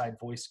outside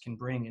voice can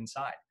bring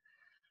inside.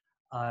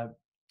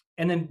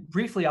 And then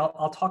briefly,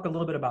 I'll talk a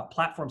little bit about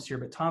platforms here,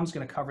 but Tom's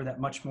going to cover that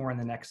much more in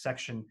the next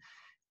section.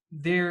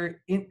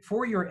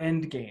 For your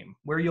end game,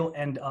 where you'll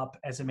end up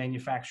as a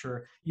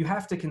manufacturer, you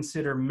have to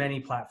consider many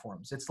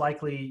platforms. It's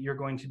likely you're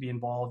going to be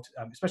involved,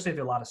 especially if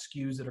you have a lot of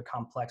SKUs that are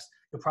complex.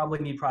 You'll probably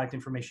need product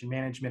information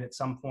management at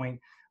some point,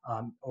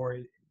 or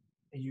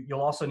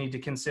you'll also need to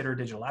consider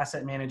digital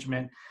asset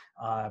management,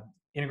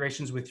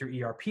 integrations with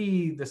your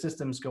ERP. The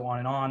systems go on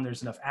and on.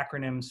 There's enough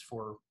acronyms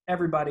for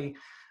everybody.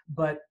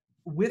 But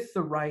with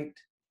the right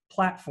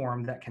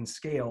platform that can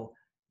scale,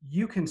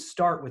 you can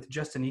start with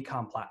just an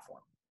e-com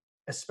platform,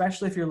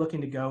 especially if you're looking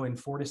to go in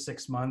 4 to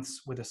 6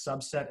 months with a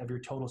subset of your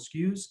total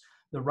SKUs.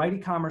 The right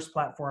e-commerce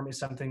platform is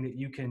something that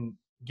you can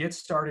get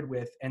started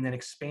with and then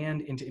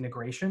expand into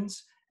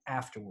integrations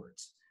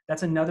afterwards.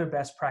 That's another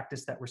best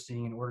practice that we're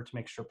seeing in order to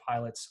make sure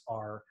pilots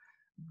are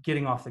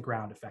getting off the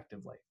ground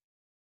effectively.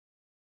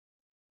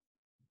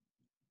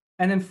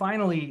 And then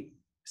finally,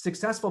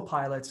 successful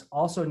pilots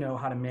also know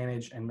how to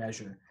manage and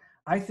measure.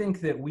 I think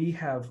that we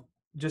have,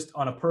 just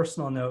on a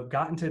personal note,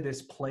 gotten to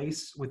this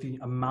place with the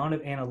amount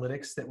of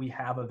analytics that we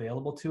have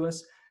available to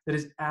us that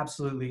is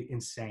absolutely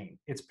insane.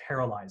 It's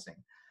paralyzing.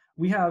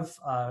 We have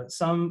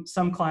some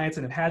clients,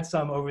 and have had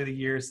some over the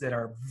years, that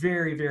are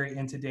very, very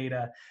into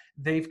data.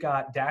 They've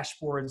got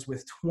dashboards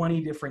with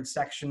 20 different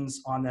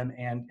sections on them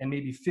and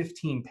maybe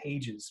 15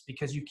 pages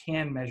because you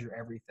can measure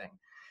everything.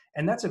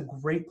 And that's a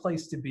great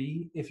place to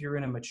be if you're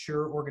in a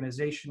mature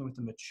organization with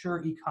a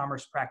mature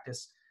e-commerce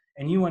practice,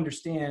 and you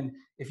understand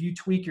if you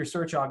tweak your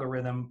search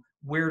algorithm,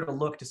 where to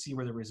look to see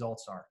where the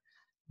results are.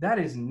 That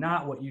is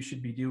not what you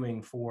should be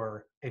doing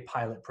for a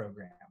pilot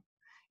program.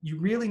 You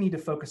really need to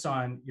focus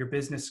on your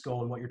business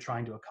goal and what you're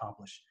trying to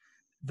accomplish.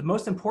 The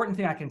most important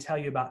thing I can tell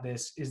you about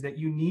this is that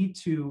you need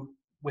to,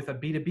 with a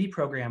B2B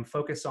program,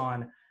 focus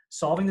on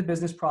solving the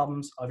business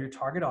problems of your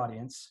target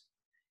audience,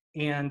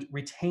 and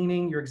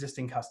retaining your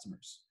existing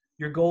customers.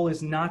 Your goal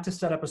is not to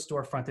set up a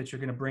storefront that you're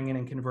going to bring in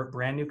and convert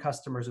brand new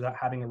customers without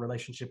having a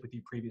relationship with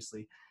you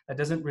previously. That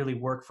doesn't really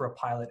work for a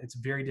pilot. It's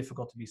very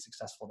difficult to be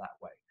successful that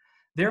way.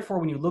 Therefore,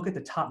 when you look at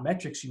the top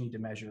metrics you need to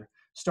measure,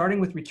 starting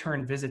with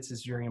return visits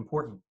is very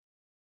important.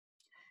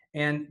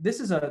 And this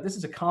is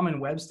a common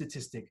web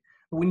statistic.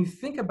 But when you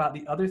think about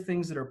the other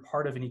things that are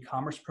part of an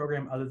e-commerce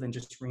program, other than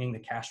just ringing the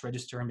cash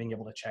register and being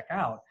able to check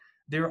out,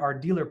 there are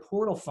dealer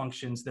portal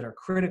functions that are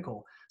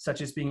critical, such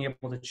as being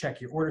able to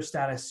check your order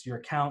status, your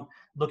account,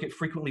 look at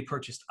frequently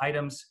purchased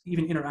items,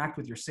 even interact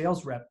with your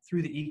sales rep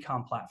through the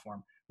e-com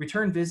platform.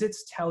 Return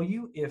visits tell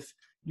you if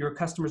your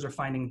customers are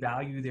finding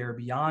value there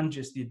beyond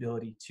just the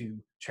ability to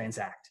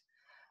transact.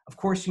 Of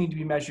course, you need to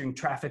be measuring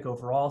traffic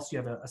overall, so you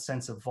have a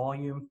sense of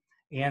volume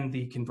and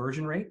the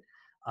conversion rate.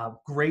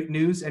 Great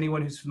news,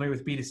 anyone who's familiar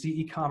with B2C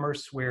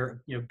e-commerce,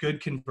 where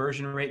good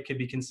conversion rate could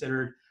be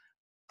considered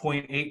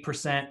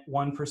 0.8%,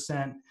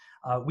 1%.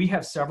 We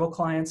have several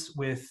clients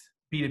with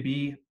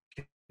B2B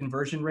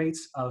conversion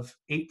rates of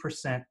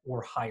 8%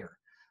 or higher,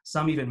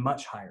 some even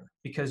much higher,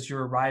 because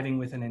you're arriving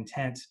with an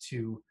intent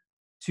to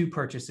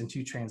purchase and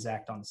to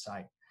transact on the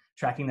site.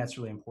 Tracking that's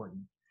really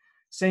important.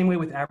 Same way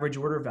with average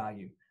order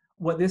value.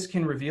 What this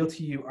can reveal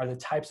to you are the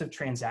types of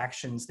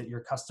transactions that your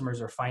customers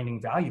are finding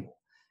valuable.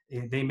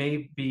 They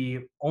may be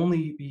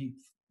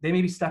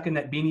stuck in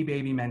that Beanie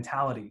Baby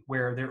mentality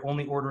where they're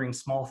only ordering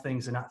small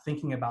things and not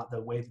thinking about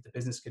the way that the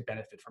business could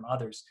benefit from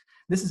others.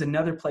 This is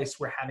another place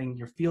where having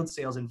your field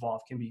sales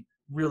involved can be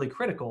really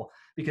critical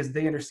because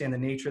they understand the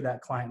nature of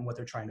that client and what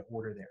they're trying to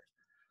order there.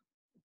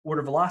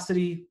 Order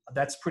velocity,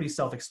 that's pretty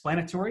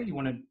self-explanatory. You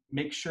want to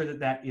make sure that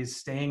that is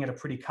staying at a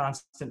pretty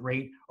constant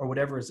rate or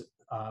whatever is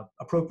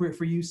appropriate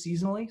for you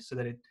seasonally, so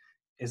that it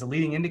is a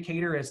leading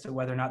indicator as to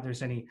whether or not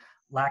there's any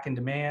lack in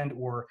demand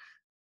or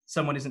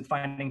someone isn't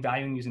finding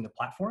value in using the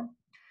platform.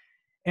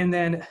 And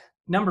then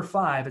number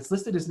 5, it's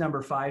listed as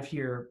number 5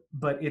 here,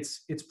 but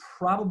it's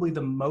probably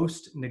the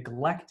most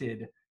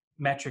neglected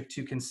metric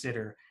to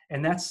consider,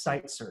 and that's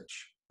site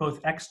search, both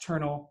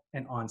external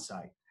and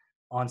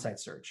on-site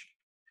search.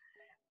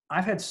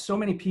 I've had so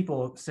many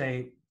people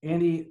say,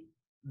 Andy,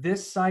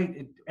 this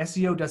site,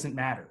 SEO doesn't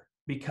matter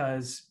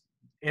because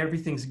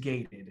everything's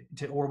gated,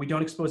 or we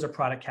don't expose our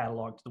product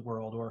catalog to the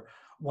world, or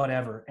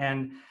whatever.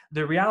 And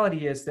the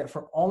reality is that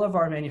for all of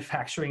our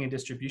manufacturing and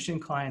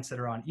distribution clients that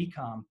are on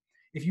e-com,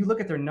 if you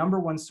look at their number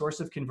 1 source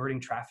of converting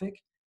traffic,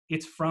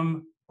 it's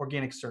from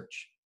organic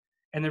search.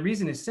 And the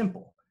reason is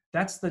simple.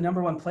 That's the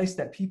number 1 place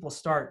that people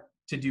start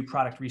to do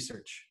product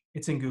research.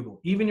 It's in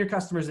Google. Even your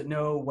customers that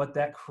know what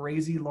that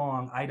crazy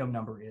long item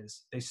number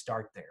is, they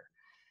start there.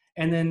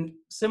 And then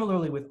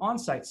similarly with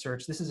on-site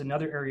search, this is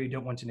another area you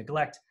don't want to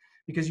neglect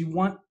because you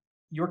want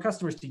your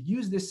customers to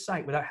use this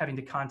site without having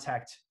to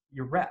contact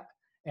your rep.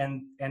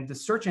 And the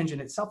search engine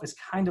itself is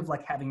kind of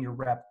like having your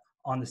rep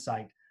on the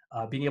site,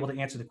 being able to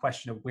answer the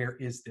question of where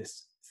is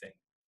this thing.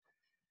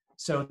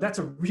 So that's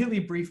a really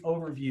brief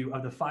overview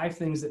of the 5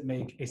 things that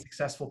make a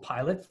successful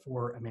pilot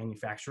for a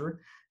manufacturer.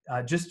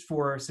 Just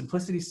for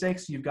simplicity's sake,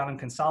 so you've got them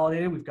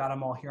consolidated. We've got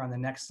them all here on the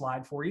next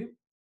slide for you.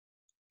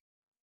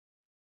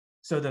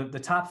 So the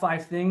top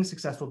 5 things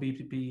successful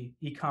B2B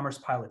e-commerce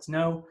pilots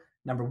know.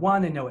 Number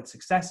 1, they know what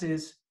success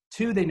is.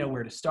 2, they know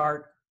where to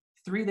start.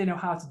 3, they know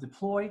how to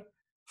deploy.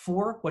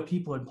 4, what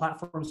people and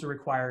platforms are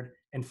required.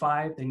 And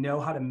 5, they know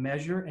how to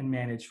measure and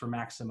manage for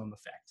maximum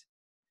effect.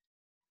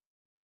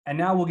 And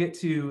now we'll get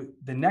to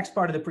the next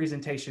part of the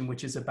presentation,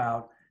 which is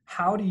about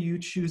how do you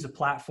choose a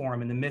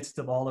platform in the midst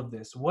of all of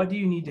this? What do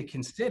you need to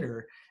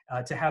consider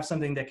to have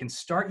something that can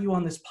start you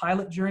on this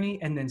pilot journey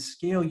and then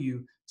scale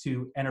you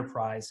to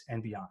enterprise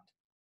and beyond?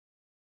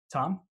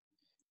 Tom?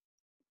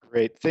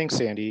 Great, thanks,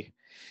 Andy.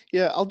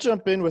 Yeah, I'll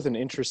jump in with an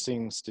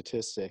interesting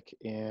statistic,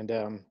 and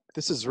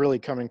this is really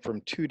coming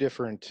from two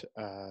different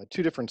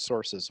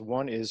sources.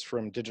 One is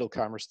from Digital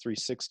Commerce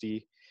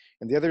 360,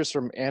 and the other is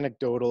from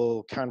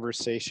anecdotal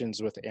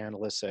conversations with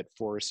analysts at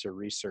Forrester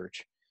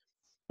Research.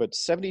 But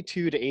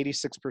 72 to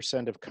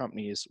 86% of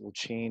companies will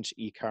change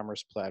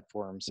e-commerce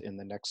platforms in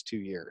the next 2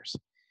 years.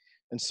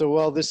 And so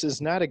while this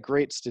is not a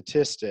great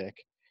statistic,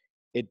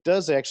 it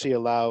does actually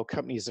allow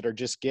companies that are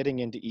just getting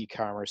into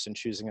e-commerce and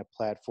choosing a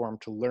platform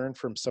to learn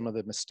from some of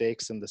the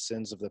mistakes and the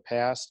sins of the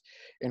past.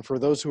 And for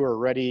those who are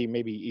already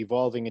maybe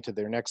evolving into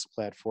their next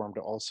platform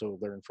to also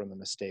learn from the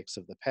mistakes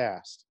of the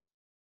past.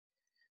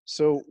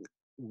 So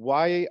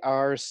why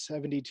are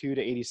 72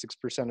 to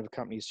 86% of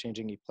companies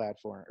changing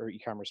e-platform or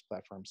e-commerce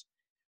platforms?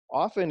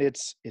 Often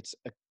it's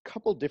a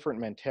couple different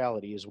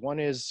mentalities. One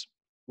is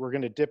we're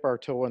going to dip our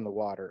toe in the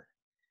water.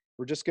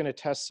 We're just going to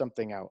test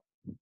something out.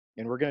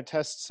 And we're going to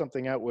test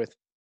something out with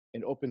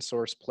an open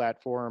source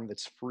platform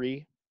that's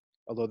free,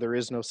 although there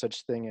is no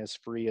such thing as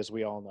free, as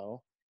we all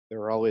know. There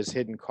are always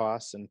hidden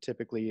costs, and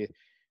typically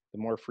the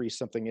more free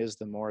something is,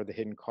 the more the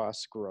hidden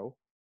costs grow.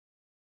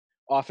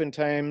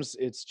 Oftentimes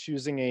it's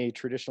choosing a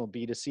traditional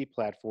B2C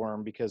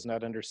platform because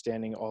not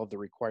understanding all of the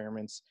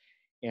requirements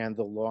and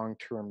the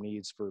long-term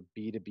needs for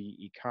B2B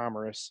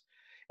e-commerce.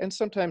 And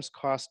sometimes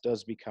cost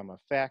does become a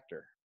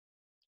factor.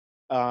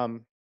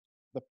 Um,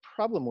 the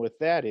problem with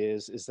that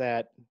is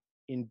that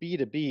in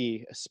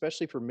B2B,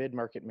 especially for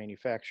mid-market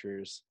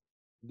manufacturers,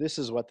 this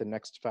is what the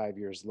next 5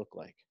 years look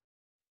like.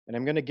 And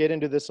I'm going to get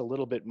into this a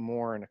little bit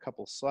more in a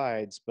couple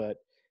slides, but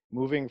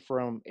moving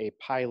from a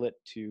pilot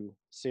to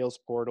sales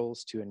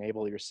portals to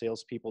enable your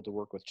salespeople to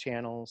work with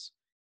channels,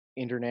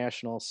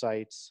 international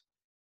sites,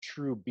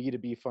 true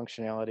B2B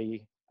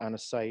functionality on a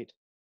site,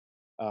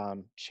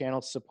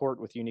 channel support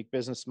with unique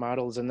business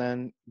models, and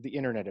then the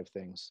Internet of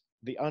Things.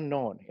 The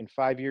unknown. In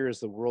 5 years,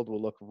 the world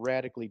will look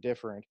radically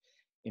different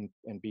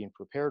and being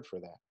prepared for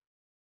that.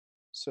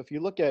 So if you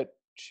look at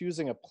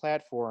choosing a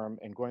platform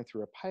and going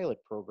through a pilot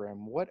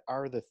program, what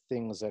are the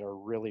things that are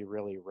really,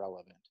 really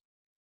relevant?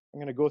 I'm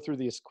going to go through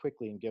these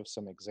quickly and give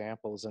some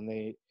examples, and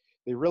they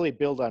really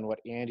build on what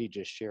Andy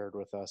just shared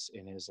with us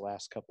in his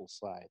last couple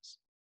slides.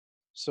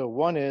 So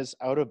one is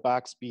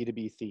out-of-box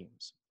B2B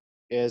themes.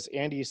 As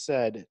Andy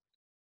said,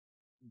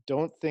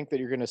 don't think that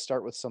you're going to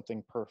start with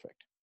something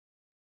perfect.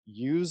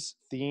 Use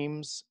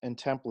themes and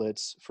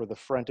templates for the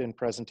front-end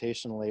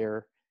presentation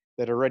layer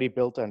that are already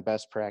built on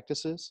best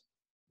practices.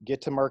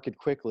 Get to market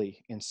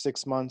quickly. In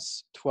 6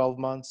 months, 12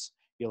 months,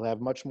 you'll have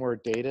much more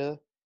data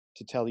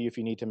to tell you if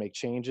you need to make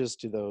changes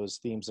to those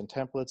themes and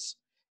templates,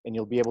 and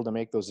you'll be able to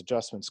make those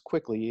adjustments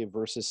quickly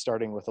versus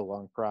starting with a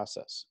long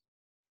process.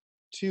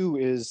 2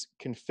 is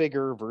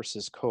configure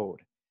versus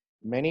code.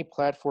 Many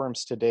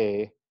platforms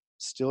today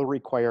still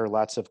require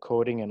lots of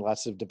coding and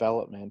lots of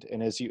development,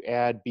 and as you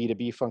add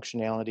B2B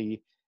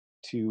functionality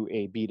to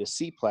a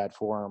B2C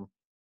platform,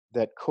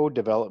 that code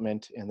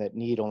development and that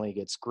need only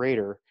gets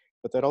greater,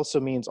 but that also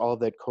means all of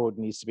that code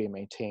needs to be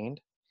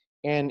maintained,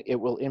 and it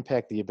will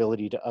impact the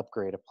ability to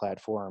upgrade a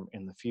platform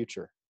in the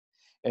future.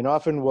 And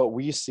often what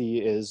we see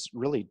is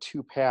really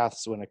 2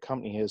 paths when a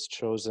company has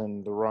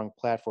chosen the wrong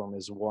platform.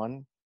 Is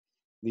one,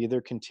 they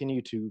either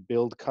continue to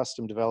build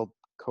custom developed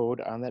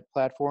code on that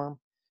platform,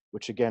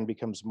 which again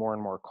becomes more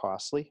and more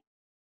costly,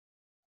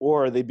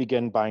 or they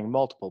begin buying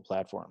multiple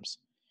platforms.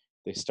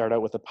 They start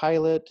out with a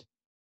pilot,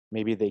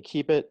 maybe they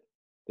keep it,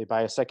 they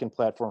buy a second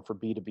platform for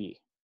B2B.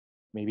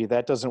 Maybe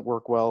that doesn't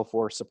work well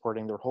for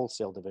supporting their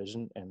wholesale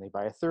division, and they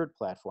buy a third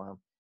platform.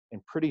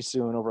 And pretty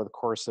soon, over the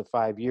course of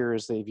 5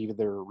 years, they've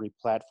either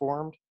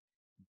replatformed,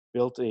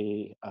 built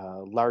a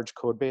large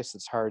code base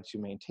that's hard to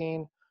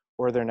maintain,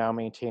 or they're now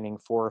maintaining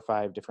 4 or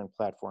 5 different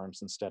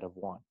platforms instead of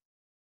one.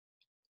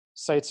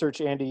 Site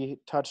search, Andy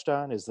touched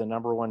on, is the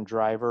 #1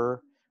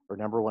 driver or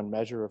 #1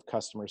 measure of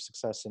customer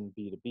success in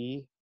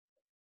B2B.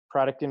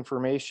 Product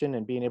information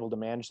and being able to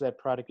manage that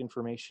product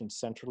information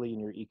centrally in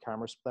your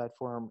e-commerce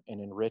platform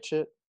and enrich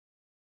it.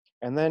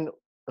 And then,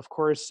 of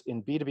course,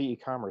 in B2B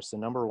e-commerce, the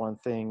 #1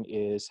 thing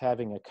is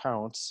having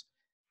accounts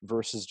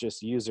versus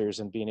just users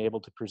and being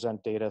able to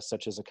present data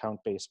such as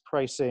account-based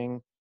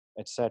pricing,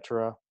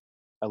 etc.,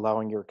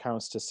 allowing your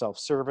accounts to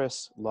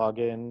self-service, log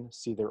in,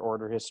 see their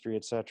order history,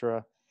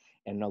 etc.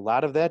 And a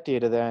lot of that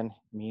data then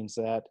means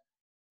that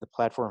the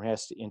platform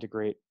has to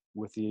integrate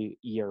with the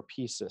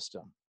ERP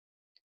system.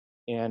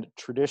 And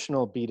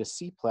traditional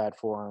B2C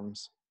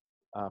platforms,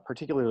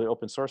 particularly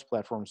open source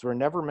platforms, were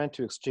never meant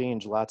to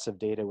exchange lots of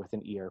data with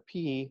an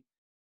ERP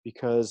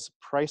because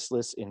price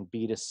lists in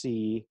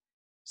B2C,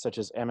 such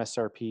as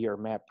MSRP or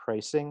map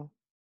pricing,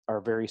 are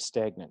very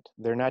stagnant.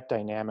 They're not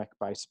dynamic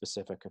by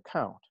specific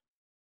account.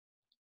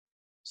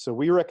 So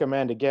we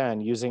recommend,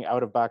 again, using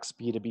out-of-box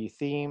B2B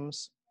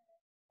themes,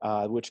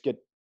 which get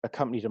a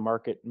company to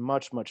market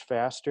much, much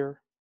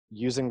faster,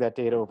 using that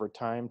data over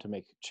time to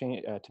make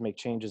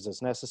changes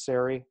as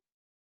necessary.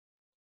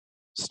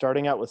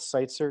 Starting out with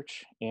site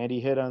search,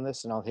 Andy hit on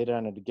this, and I'll hit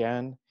on it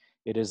again.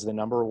 It is the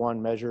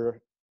 #1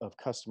 measure of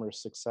customer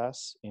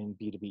success in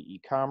B2B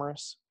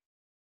e-commerce.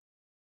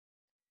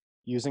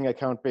 Using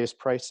account-based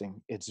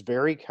pricing, it's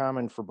very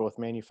common for both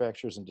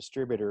manufacturers and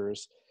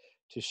distributors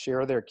to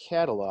share their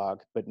catalog,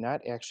 but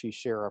not actually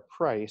share a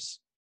price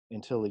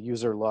until a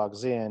user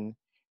logs in,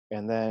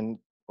 and then,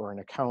 or an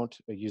account,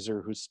 a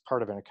user who's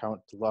part of an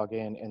account to log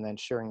in, and then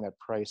sharing that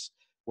price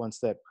once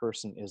that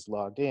person is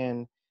logged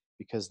in,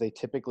 because they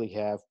typically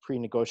have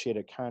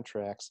pre-negotiated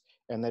contracts,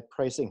 and that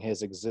pricing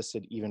has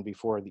existed even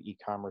before the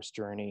e-commerce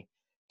journey.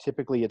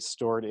 Typically, it's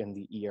stored in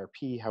the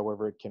ERP.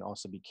 However, it can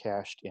also be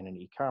cached in an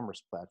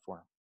e-commerce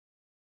platform.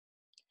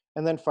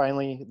 And then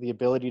finally, the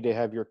ability to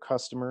have your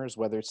customers,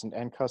 whether it's an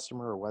end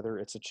customer or whether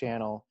it's a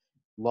channel,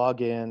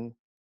 log in,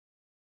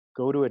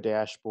 go to a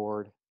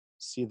dashboard,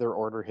 see their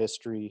order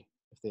history,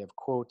 if they have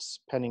quotes,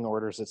 pending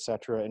orders,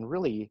 etc., and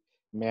really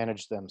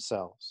manage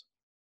themselves.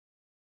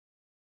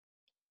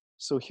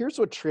 So here's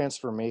what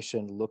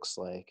transformation looks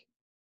like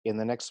in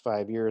the next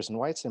 5 years, and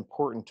why it's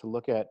important to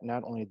look at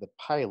not only the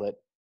pilot,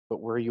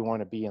 but where you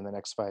want to be in the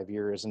next 5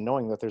 years, and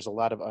knowing that there's a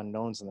lot of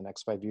unknowns in the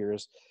next 5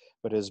 years.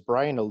 But as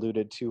Brian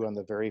alluded to on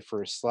the very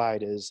first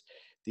slide, is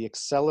the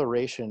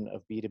acceleration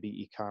of B2B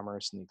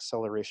e-commerce and the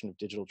acceleration of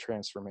digital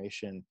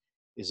transformation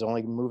is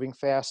only moving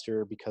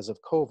faster because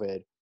of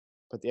COVID,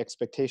 but the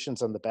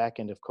expectations on the back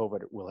end of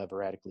COVID will have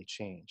radically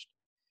changed.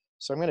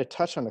 So I'm going to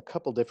touch on a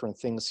couple different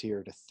things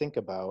here to think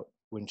about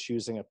when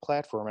choosing a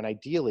platform. And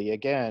ideally,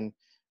 again,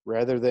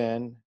 rather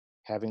than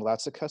having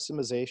lots of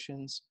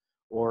customizations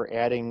or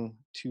adding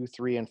 2,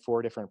 3, and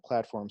 4 different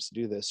platforms to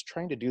do this,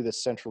 trying to do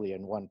this centrally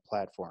in one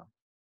platform.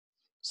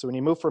 So when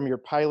you move from your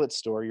pilot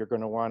store, you're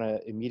going to want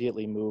to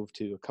immediately move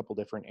to a couple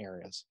different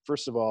areas.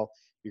 First of all,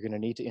 you're going to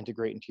need to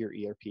integrate into your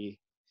ERP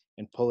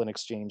and pull and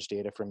exchange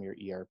data from your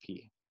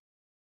ERP.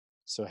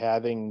 So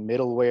having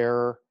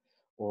middleware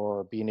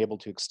or being able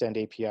to extend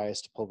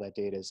APIs to pull that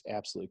data is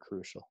absolutely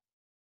crucial.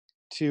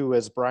 2,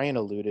 as Brian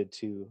alluded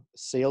to,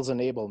 sales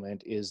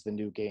enablement is the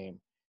new game.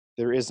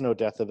 There is no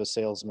death of a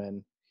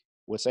salesman.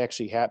 What's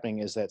actually happening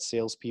is that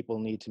salespeople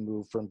need to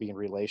move from being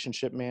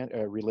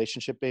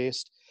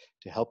relationship-based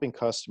to helping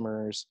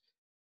customers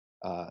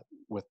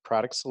with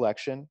product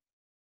selection,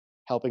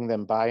 helping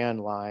them buy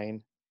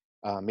online,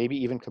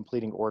 maybe even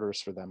completing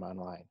orders for them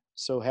online.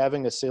 So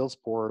having a sales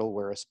portal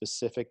where a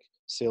specific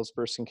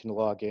salesperson can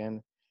log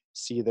in,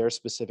 see their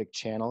specific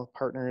channel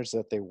partners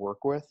that they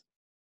work with,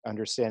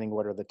 understanding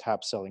what are the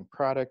top selling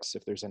products,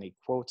 if there's any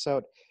quotes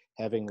out,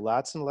 having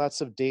lots and lots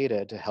of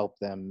data to help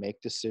them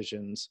make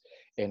decisions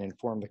and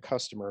inform the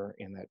customer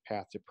in that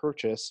path to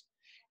purchase.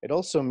 It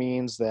also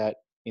means that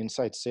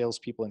inside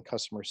salespeople and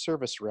customer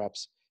service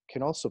reps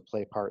can also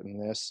play part in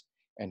this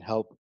and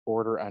help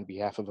order on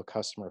behalf of a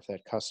customer if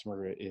that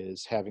customer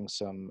is having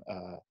some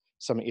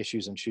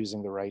issues in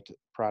choosing the right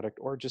product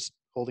or just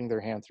holding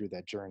their hand through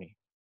that journey.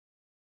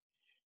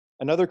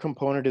 Another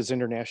component is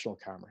international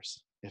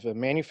commerce. If a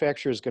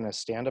manufacturer is going to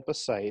stand up a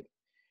site,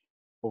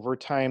 over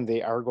time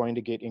they are going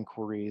to get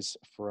inquiries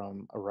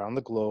from around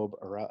the globe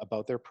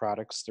about their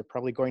products. They're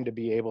probably going to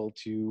be able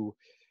to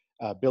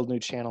build new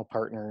channel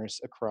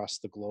partners across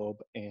the globe,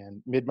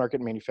 and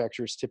mid-market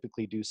manufacturers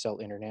typically do sell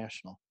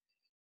international.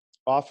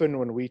 Often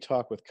when we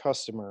talk with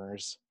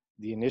customers,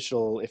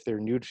 if they're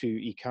new to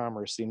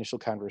e-commerce, the initial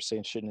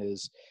conversation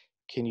is,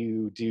 can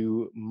you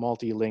do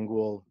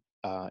multilingual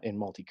and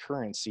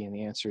multi-currency? And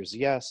the answer is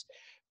yes,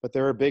 but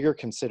there are bigger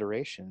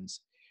considerations.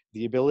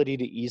 The ability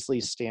to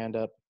easily stand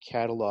up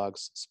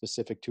catalogs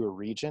specific to a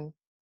region,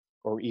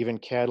 or even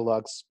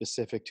catalogs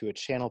specific to a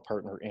channel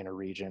partner in a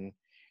region,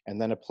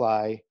 and then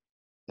apply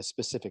a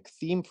specific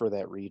theme for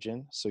that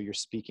region. So you're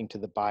speaking to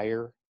the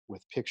buyer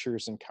with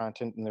pictures and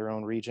content in their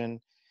own region,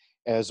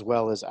 as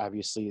well as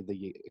obviously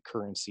the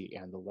currency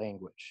and the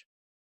language.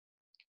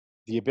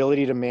 The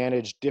ability to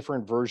manage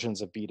different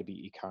versions of B2B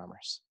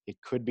e-commerce. It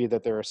could be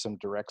that there are some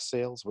direct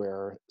sales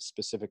where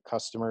specific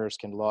customers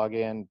can log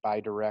in, buy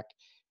direct,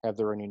 have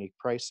their own unique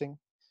pricing.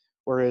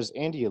 Whereas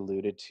Andy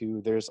alluded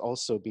to, there's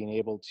also being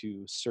able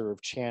to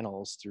serve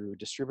channels through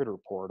distributor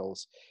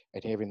portals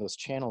and having those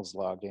channels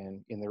logged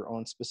in their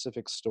own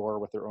specific store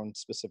with their own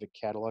specific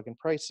catalog and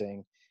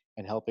pricing,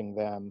 and helping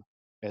them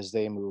as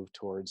they move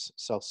towards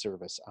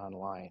self-service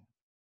online.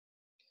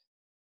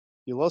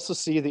 You'll also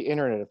see the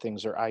Internet of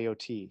Things, or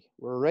IoT.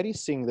 We're already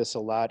seeing this a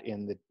lot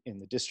in the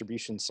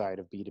distribution side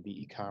of B2B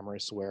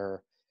e-commerce,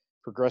 where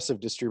progressive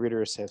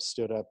distributors have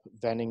stood up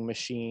vending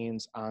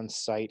machines on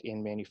site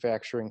in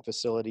manufacturing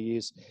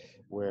facilities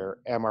where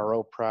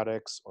MRO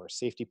products or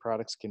safety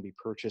products can be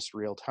purchased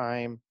real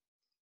time.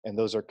 And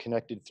those are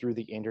connected through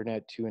the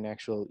internet to an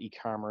actual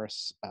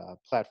e-commerce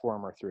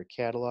platform or through a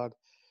catalog.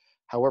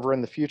 However,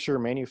 in the future,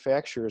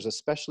 manufacturers,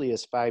 especially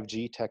as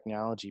 5G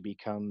technology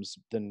becomes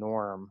the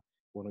norm,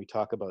 when we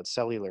talk about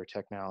cellular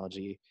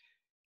technology,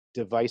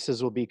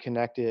 devices will be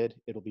connected.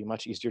 It'll be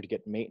much easier to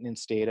get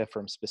maintenance data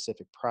from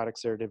specific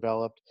products that are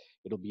developed.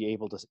 It'll be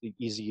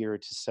easier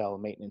to sell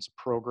maintenance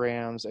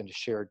programs and to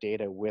share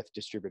data with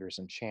distributors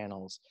and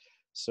channels.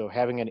 So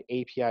having an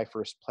API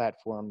first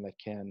platform that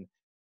can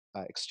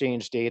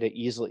exchange data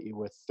easily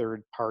with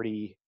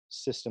third-party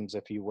systems,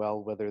 if you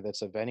will, whether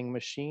that's a vending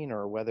machine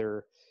or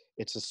whether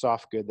it's a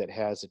soft good that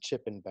has a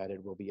chip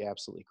embedded, will be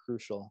absolutely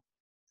crucial.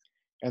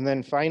 And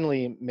then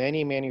finally,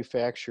 many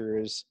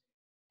manufacturers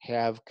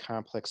have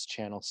complex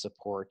channel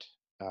support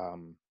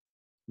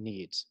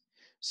needs.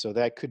 So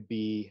that could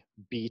be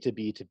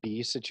B2B to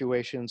B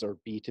situations or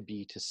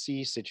B2B to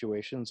C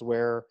situations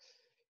where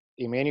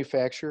a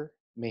manufacturer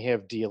may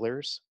have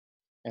dealers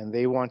and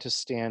they want to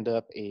stand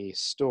up a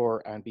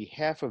store on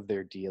behalf of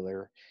their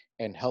dealer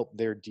and help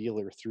their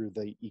dealer through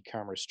the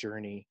e-commerce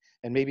journey,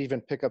 and maybe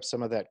even pick up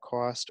some of that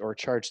cost or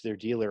charge their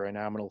dealer a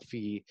nominal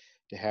fee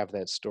to have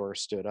that store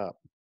stood up.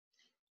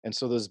 And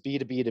so those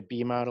B2B to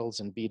B models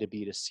and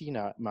B2B to C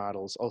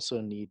models also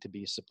need to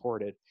be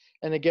supported.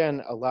 And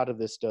again, a lot of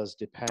this does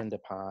depend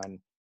upon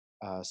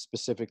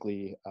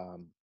specifically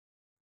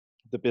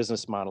the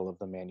business model of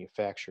the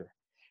manufacturer.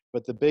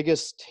 But the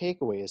biggest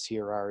takeaways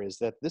here is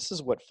that this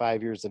is what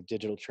 5 years of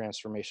digital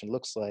transformation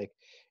looks like.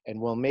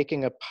 And while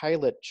making a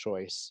pilot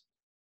choice,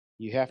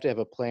 you have to have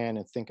a plan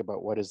and think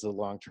about what is the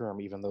long term,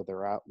 even though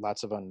there are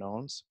lots of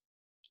unknowns.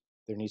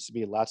 There needs to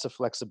be lots of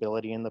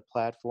flexibility in the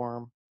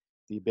platform,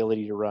 the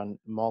ability to run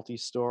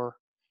multi-store,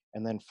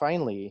 and then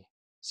finally,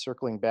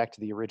 circling back to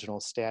the original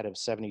stat of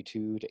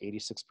 72 to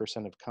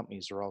 86% of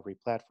companies are all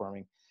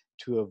replatforming,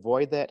 to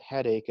avoid that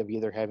headache of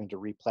either having to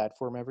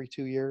replatform every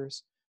 2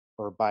 years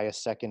or buy a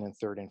second and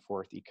third and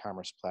fourth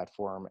e-commerce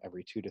platform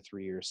every 2 to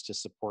 3 years to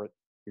support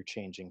your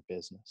changing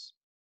business.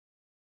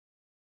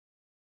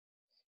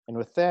 And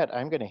with that,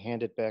 I'm going to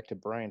hand it back to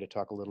Brian to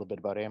talk a little bit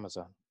about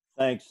Amazon.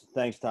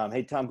 Thanks, Tom.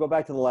 Hey, Tom, go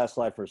back to the last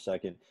slide for a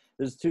second.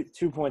 There's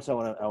two points I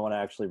want to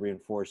actually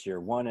reinforce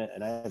here. One,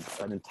 and I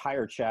have an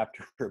entire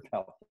chapter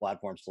about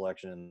platform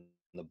selection in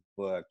the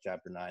book,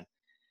 chapter 9.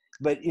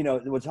 But you know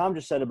what Tom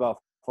just said about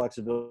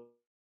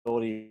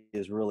flexibility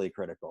is really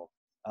critical.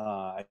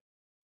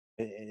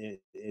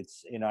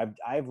 It's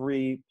I've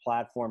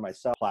re-platformed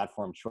myself,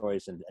 platform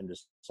choice, and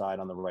decide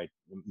on the right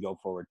go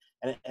forward.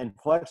 And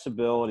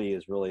flexibility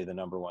is really the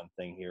number one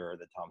thing here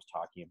that Tom's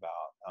talking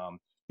about.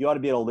 You ought to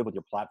be able to live with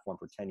your platform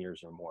for 10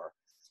 years or more.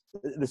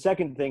 The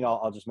second thing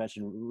I'll just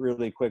mention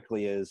really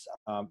quickly is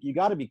you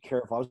got to be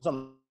careful. I was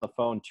on the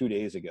phone 2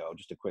 days ago,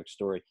 just a quick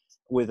story,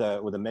 with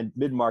a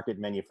mid-market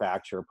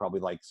manufacturer, probably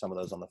like some of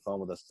those on the phone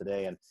with us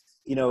today. And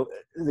you know,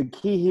 the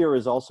key here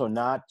is also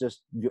not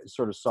just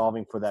sort of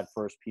solving for that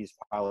first piece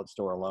pilot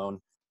store alone,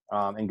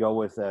 and go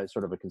with a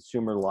sort of a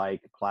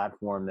consumer-like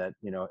platform that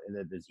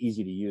that is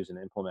easy to use and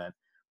implement.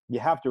 You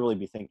have to really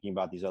be thinking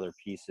about these other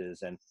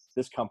pieces. And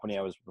this company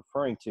I was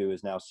referring to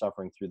is now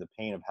suffering through the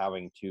pain of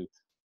having to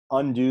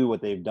undo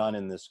what they've done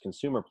in this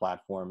consumer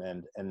platform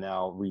and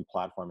now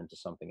re-platform into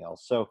something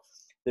else. So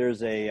there's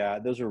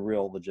those are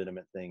real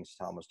legitimate things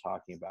Tom was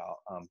talking about.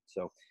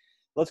 So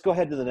let's go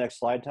ahead to the next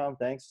slide, Tom.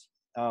 Thanks.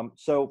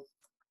 So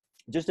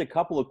just a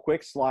couple of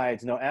quick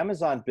slides.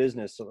 Amazon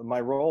Business, so my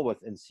role with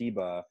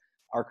Enceiba,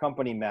 our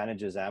company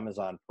manages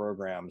Amazon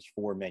programs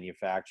for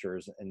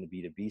manufacturers in the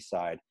B2B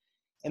side.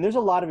 And there's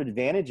a lot of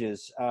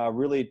advantages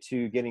really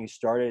to getting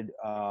started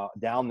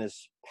down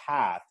this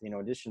path, in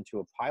addition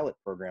to a pilot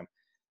program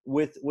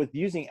with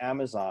using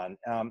Amazon.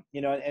 And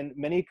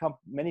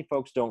many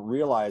folks don't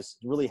realize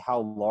really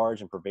how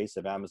large and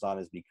pervasive Amazon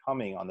is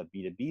becoming on the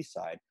B2B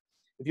side.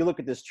 If you look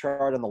at this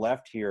chart on the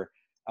left here,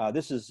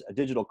 this is a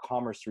Digital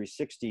Commerce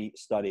 360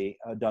 study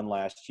done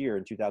last year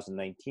in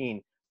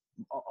 2019.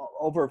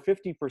 Over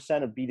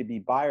 50% of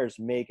B2B buyers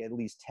make at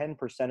least 10%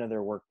 of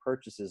their work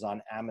purchases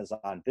on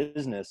Amazon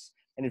Business.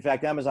 And in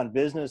fact, Amazon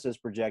Business is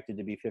projected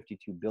to be $52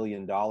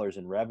 billion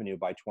in revenue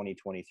by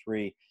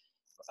 2023.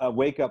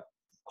 Wake up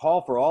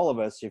call for all of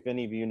us, if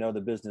any of you know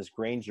the business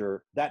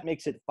Grainger, that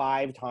makes it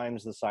 5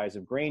 times the size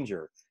of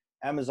Grainger.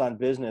 Amazon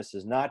Business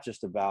is not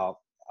just about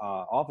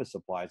office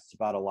supplies, it's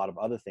about a lot of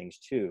other things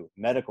too.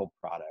 Medical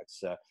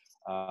products,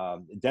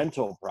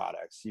 dental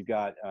products. You've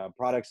got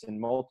products in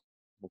multiple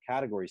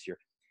categories here.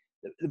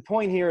 The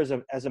point here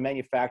as a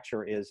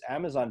manufacturer is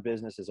Amazon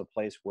Business is a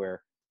place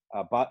where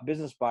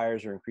business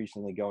buyers are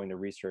increasingly going to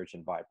research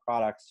and buy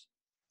products.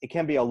 It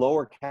can be a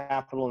lower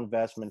capital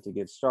investment to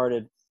get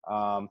started,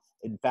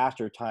 and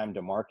faster time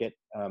to market.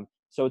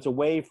 So it's a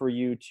way for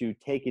you to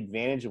take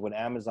advantage of what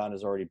Amazon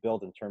has already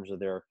built in terms of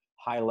their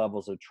high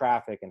levels of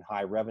traffic and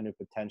high revenue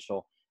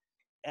potential.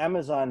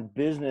 Amazon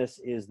Business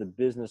is the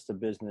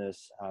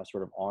business-to-business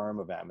sort of arm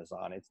of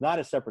Amazon. It's not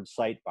a separate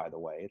site, by the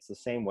way. It's the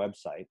same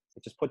website.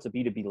 It just puts a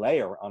B2B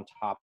layer on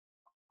top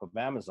of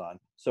Amazon.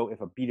 So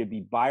if a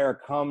B2B buyer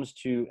comes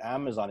to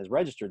Amazon, is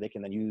registered, they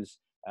can then use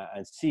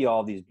and see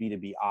all these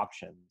B2B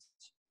options.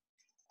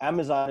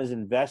 Amazon is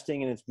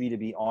investing in its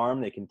B2B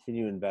arm. They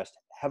continue to invest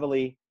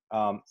heavily.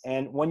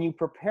 And when you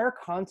prepare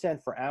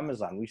content for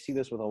Amazon, we see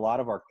this with a lot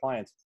of our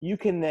clients, you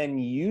can then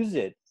use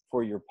it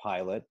for your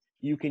pilot.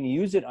 You can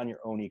use it on your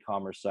own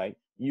e-commerce site.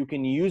 You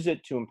can use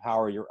it to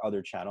empower your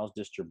other channels,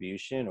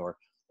 distribution or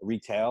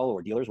retail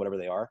or dealers, whatever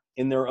they are,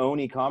 in their own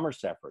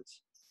e-commerce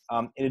efforts.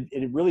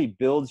 It really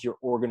builds your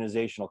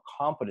organizational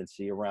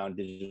competency around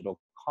digital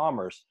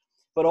commerce,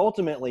 but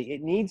ultimately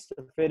it needs to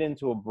fit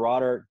into a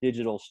broader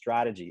digital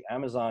strategy.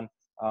 Amazon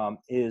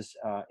is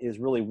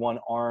really one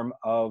arm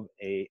of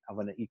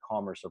an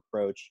e-commerce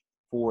approach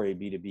for a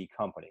B2B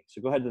company.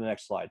 So go ahead to the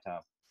next slide, Tom.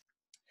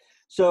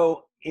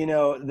 So,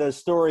 the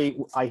story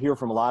I hear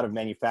from a lot of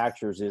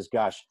manufacturers is,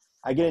 gosh,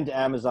 I get into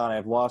Amazon,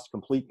 I've lost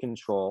complete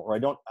control, or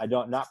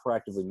not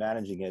proactively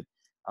managing it.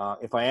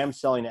 If I am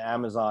selling to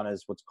Amazon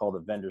as what's called a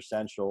vendor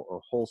central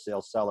or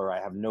wholesale seller, I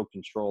have no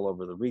control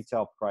over the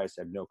retail price.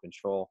 I have no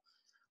control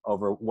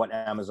over what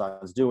Amazon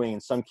is doing.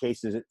 In some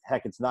cases,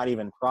 heck, it's not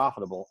even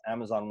profitable.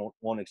 Amazon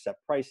won't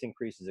accept price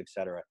increases, et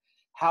cetera.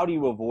 How do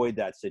you avoid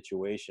that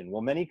situation?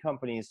 Well, many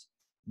companies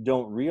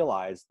don't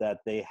realize that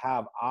they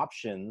have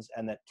options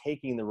and that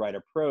taking the right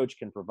approach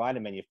can provide a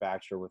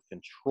manufacturer with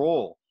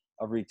control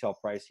of retail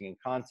pricing and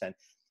content.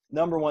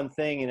 Number one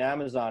thing in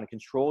Amazon,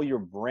 control your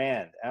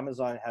brand.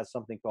 Amazon has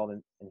something called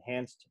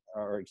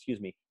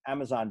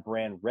Amazon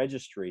Brand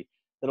Registry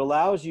that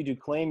allows you to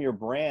claim your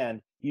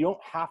brand. You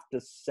don't have to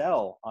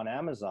sell on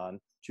Amazon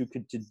to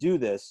do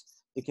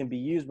this. It can be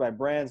used by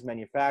brands,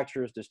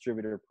 manufacturers,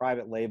 distributor,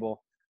 private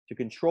label to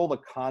control the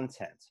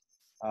content.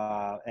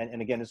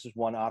 And again, this is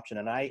one option.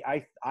 And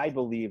I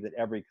believe that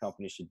every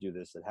company should do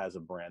this that has a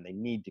brand. They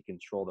need to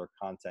control their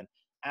content.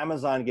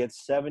 Amazon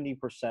gets 70%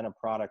 of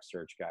product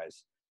search,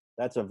 guys.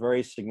 That's a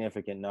very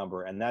significant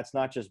number. And that's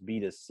not just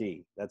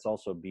B2C. That's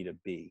also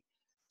B2B.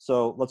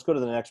 So let's go to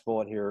the next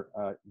bullet here,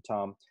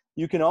 Tom.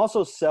 You can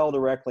also sell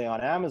directly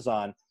on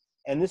Amazon.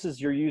 And this is,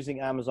 you're using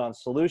Amazon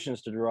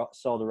solutions to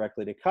sell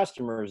directly to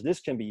customers. This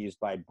can be used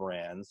by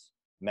brands,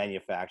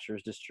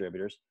 manufacturers,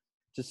 distributors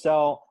to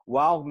sell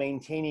while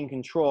maintaining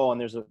control.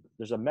 And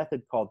there's a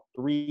method called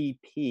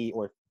 3P,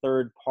 or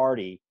third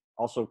party,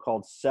 also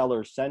called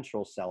seller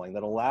central selling,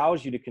 that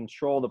allows you to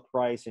control the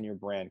price and your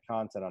brand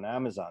content on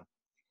Amazon.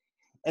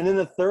 And then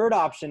the third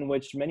option,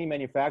 which many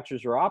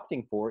manufacturers are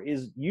opting for,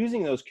 is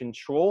using those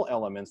control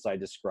elements I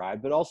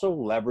described, but also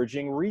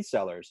leveraging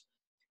resellers.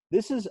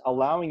 This is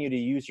allowing you to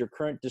use your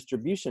current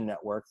distribution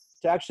network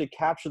to actually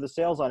capture the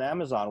sales on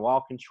Amazon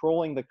while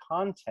controlling the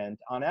content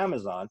on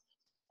Amazon.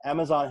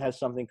 Amazon has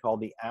something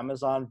called the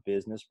Amazon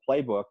Business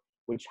Playbook,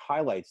 which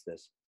highlights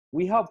this.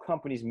 We help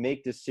companies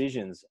make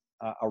decisions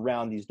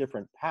around these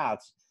different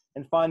paths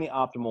and find the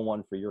optimal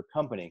one for your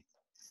company.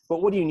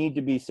 But what do you need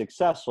to be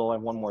successful? I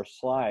have one more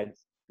slide.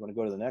 You want to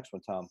go to the next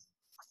one,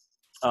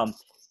 Tom?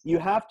 You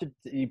have to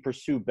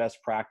pursue best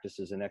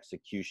practices and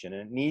execution,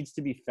 and it needs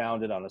to be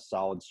founded on a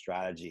solid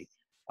strategy.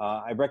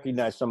 I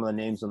recognize some of the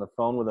names on the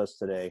phone with us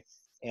today,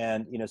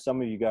 and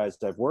some of you guys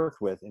I've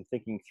worked with in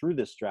thinking through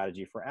this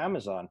strategy for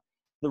Amazon.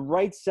 The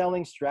right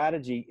selling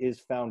strategy is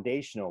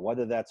foundational,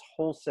 whether that's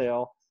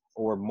wholesale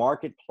or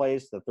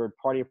marketplace, the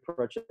third-party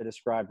approach I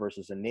described,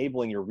 versus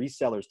enabling your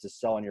resellers to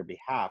sell on your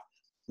behalf.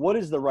 What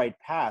is the right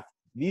path?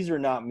 These are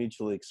not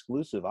mutually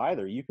exclusive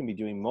either. You can be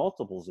doing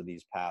multiples of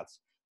these paths.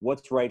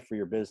 What's right for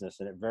your business,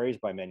 and it varies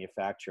by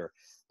manufacturer.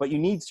 But you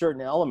need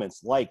certain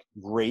elements like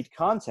great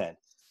content,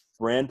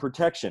 brand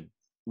protection,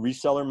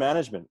 reseller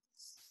management.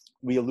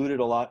 We alluded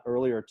a lot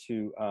earlier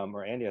to,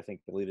 or Andy, I think,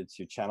 alluded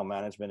to channel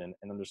management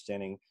and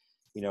understanding,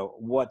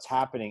 what's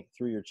happening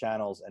through your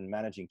channels and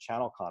managing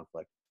channel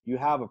conflict. You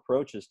have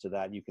approaches to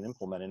that you can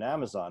implement in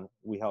Amazon.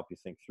 We help you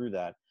think through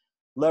that.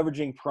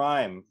 Leveraging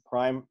Prime,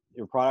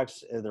 your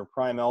products, they're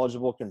Prime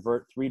eligible,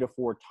 convert 3 to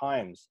 4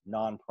 times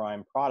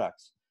non-Prime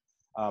products.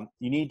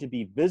 You need to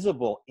be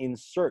visible in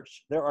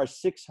search. There are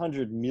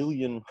 600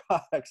 million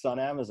products on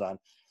Amazon,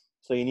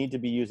 so you need to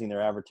be using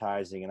their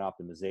advertising and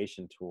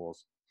optimization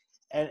tools.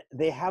 And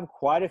they have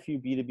quite a few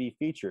B2B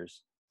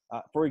features.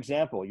 For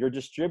example, your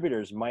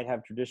distributors might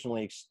have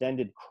traditionally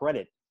extended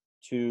credit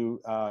to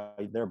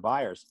their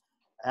buyers.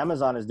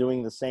 Amazon is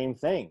doing the same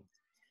thing.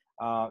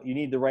 You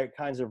need the right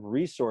kinds of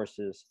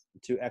resources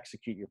to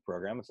execute your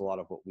program. It's a lot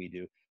of what we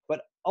do.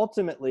 But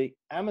ultimately,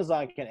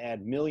 Amazon can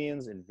add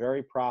millions in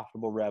very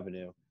profitable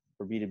revenue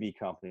for B2B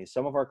companies.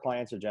 Some of our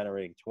clients are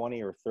generating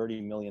 $20 or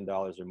 $30 million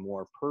or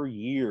more per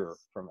year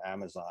from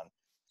Amazon.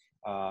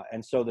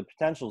 And so the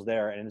potential's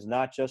there, and it's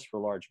not just for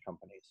large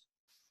companies.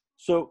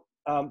 So,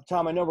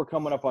 Tom, I know we're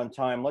coming up on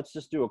time. Let's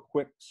just do a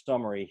quick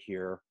summary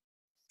here.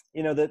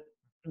 The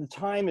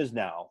time is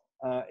now.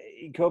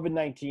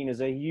 COVID-19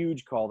 is a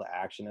huge call to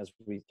action, as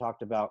we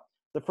talked about.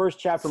 The first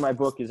chapter of my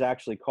book is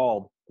actually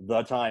called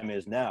The Time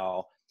Is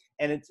Now.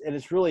 And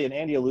it's really, and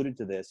Andy alluded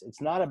to this,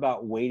 it's not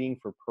about waiting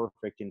for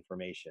perfect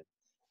information.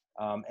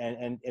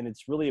 And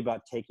it's really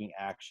about taking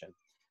action.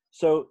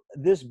 So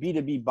this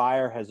B2B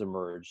buyer has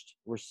emerged.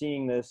 We're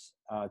seeing this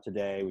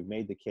today. We've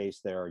made the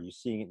case there. Are you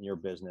seeing it in your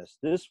business?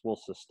 This will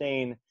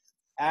sustain.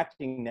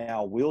 Acting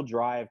now will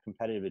drive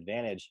competitive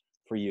advantage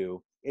for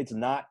you. It's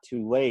not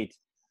too late.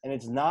 And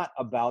it's not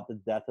about the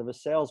death of a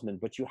salesman,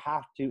 but you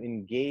have to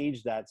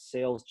engage that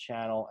sales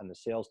channel and the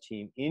sales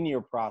team in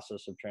your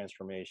process of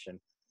transformation.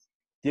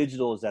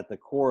 Digital is at the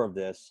core of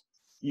this.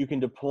 You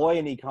can deploy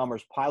an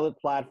e-commerce pilot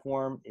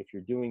platform if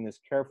you're doing this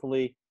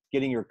carefully,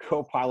 getting your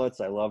co-pilots,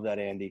 I love that,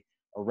 Andy,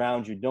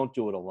 around you. Don't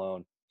do it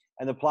alone.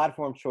 And the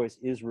platform choice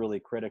is really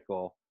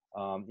critical.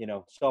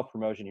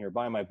 Self-promotion here,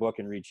 buy my book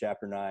and read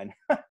chapter 9,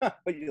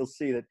 but you'll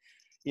see that,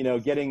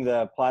 getting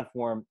the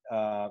platform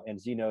and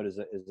Znode is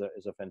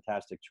a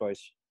fantastic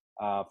choice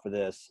for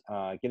this.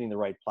 Getting the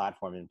right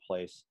platform in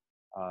place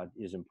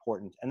is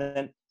important. And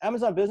then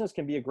Amazon Business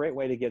can be a great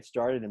way to get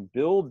started and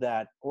build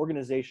that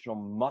organizational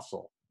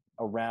muscle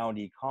around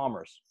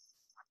e-commerce.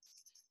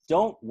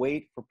 Don't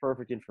wait for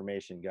perfect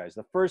information, guys.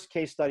 The first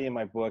case study in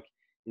my book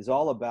is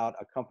all about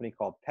a company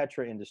called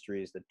Petra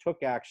Industries that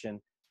took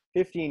action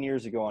 15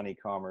 years ago on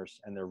e-commerce,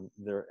 and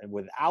they're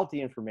without the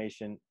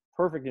information,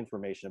 perfect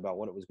information about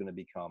what it was going to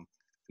become.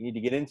 You need to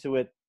get into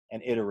it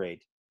and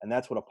iterate, and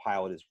that's what a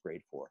pilot is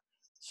great for.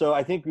 So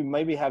I think we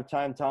maybe have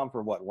time, Tom,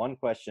 for one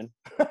question.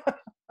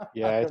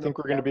 Yeah, I think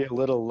we're going to be a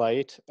little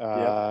light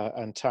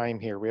on time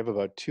here. We have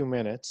about 2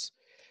 minutes.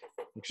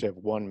 We should have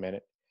 1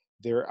 minute.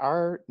 There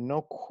are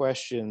no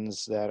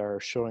questions that are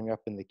showing up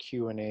in the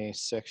Q&A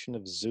section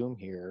of Zoom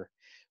here.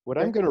 What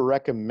I'm going to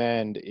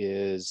recommend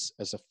is,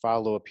 as a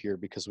follow-up here,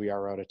 because we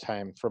are out of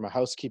time, from a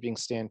housekeeping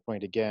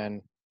standpoint,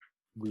 again,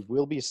 we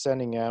will be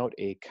sending out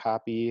a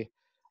copy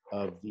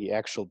of the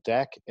actual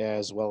deck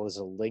as well as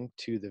a link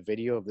to the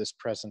video of this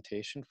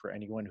presentation for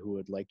anyone who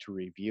would like to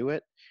review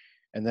it.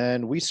 And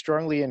then we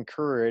strongly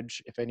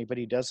encourage, if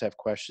anybody does have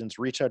questions,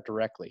 reach out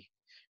directly.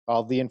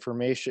 All the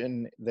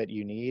information that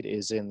you need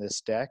is in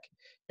this deck.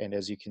 And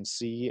as you can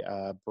see,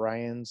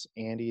 Brian's,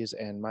 Andy's,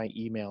 and my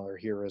email are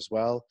here as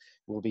well.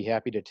 We'll be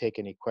happy to take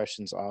any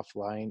questions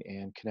offline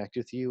and connect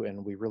with you.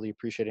 And we really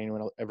appreciate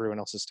everyone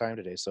else's time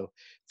today. So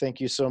thank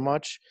you so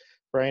much.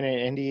 Brian and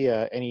Andy,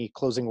 any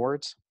closing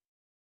words?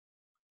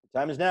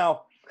 Time is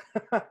now.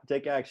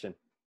 Take action.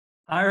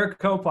 Hire a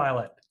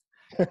co-pilot.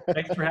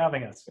 Thanks for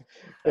having us.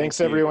 Thanks,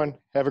 everyone.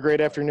 Have a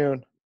great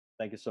afternoon.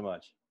 Thank you so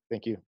much.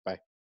 Thank you. Bye.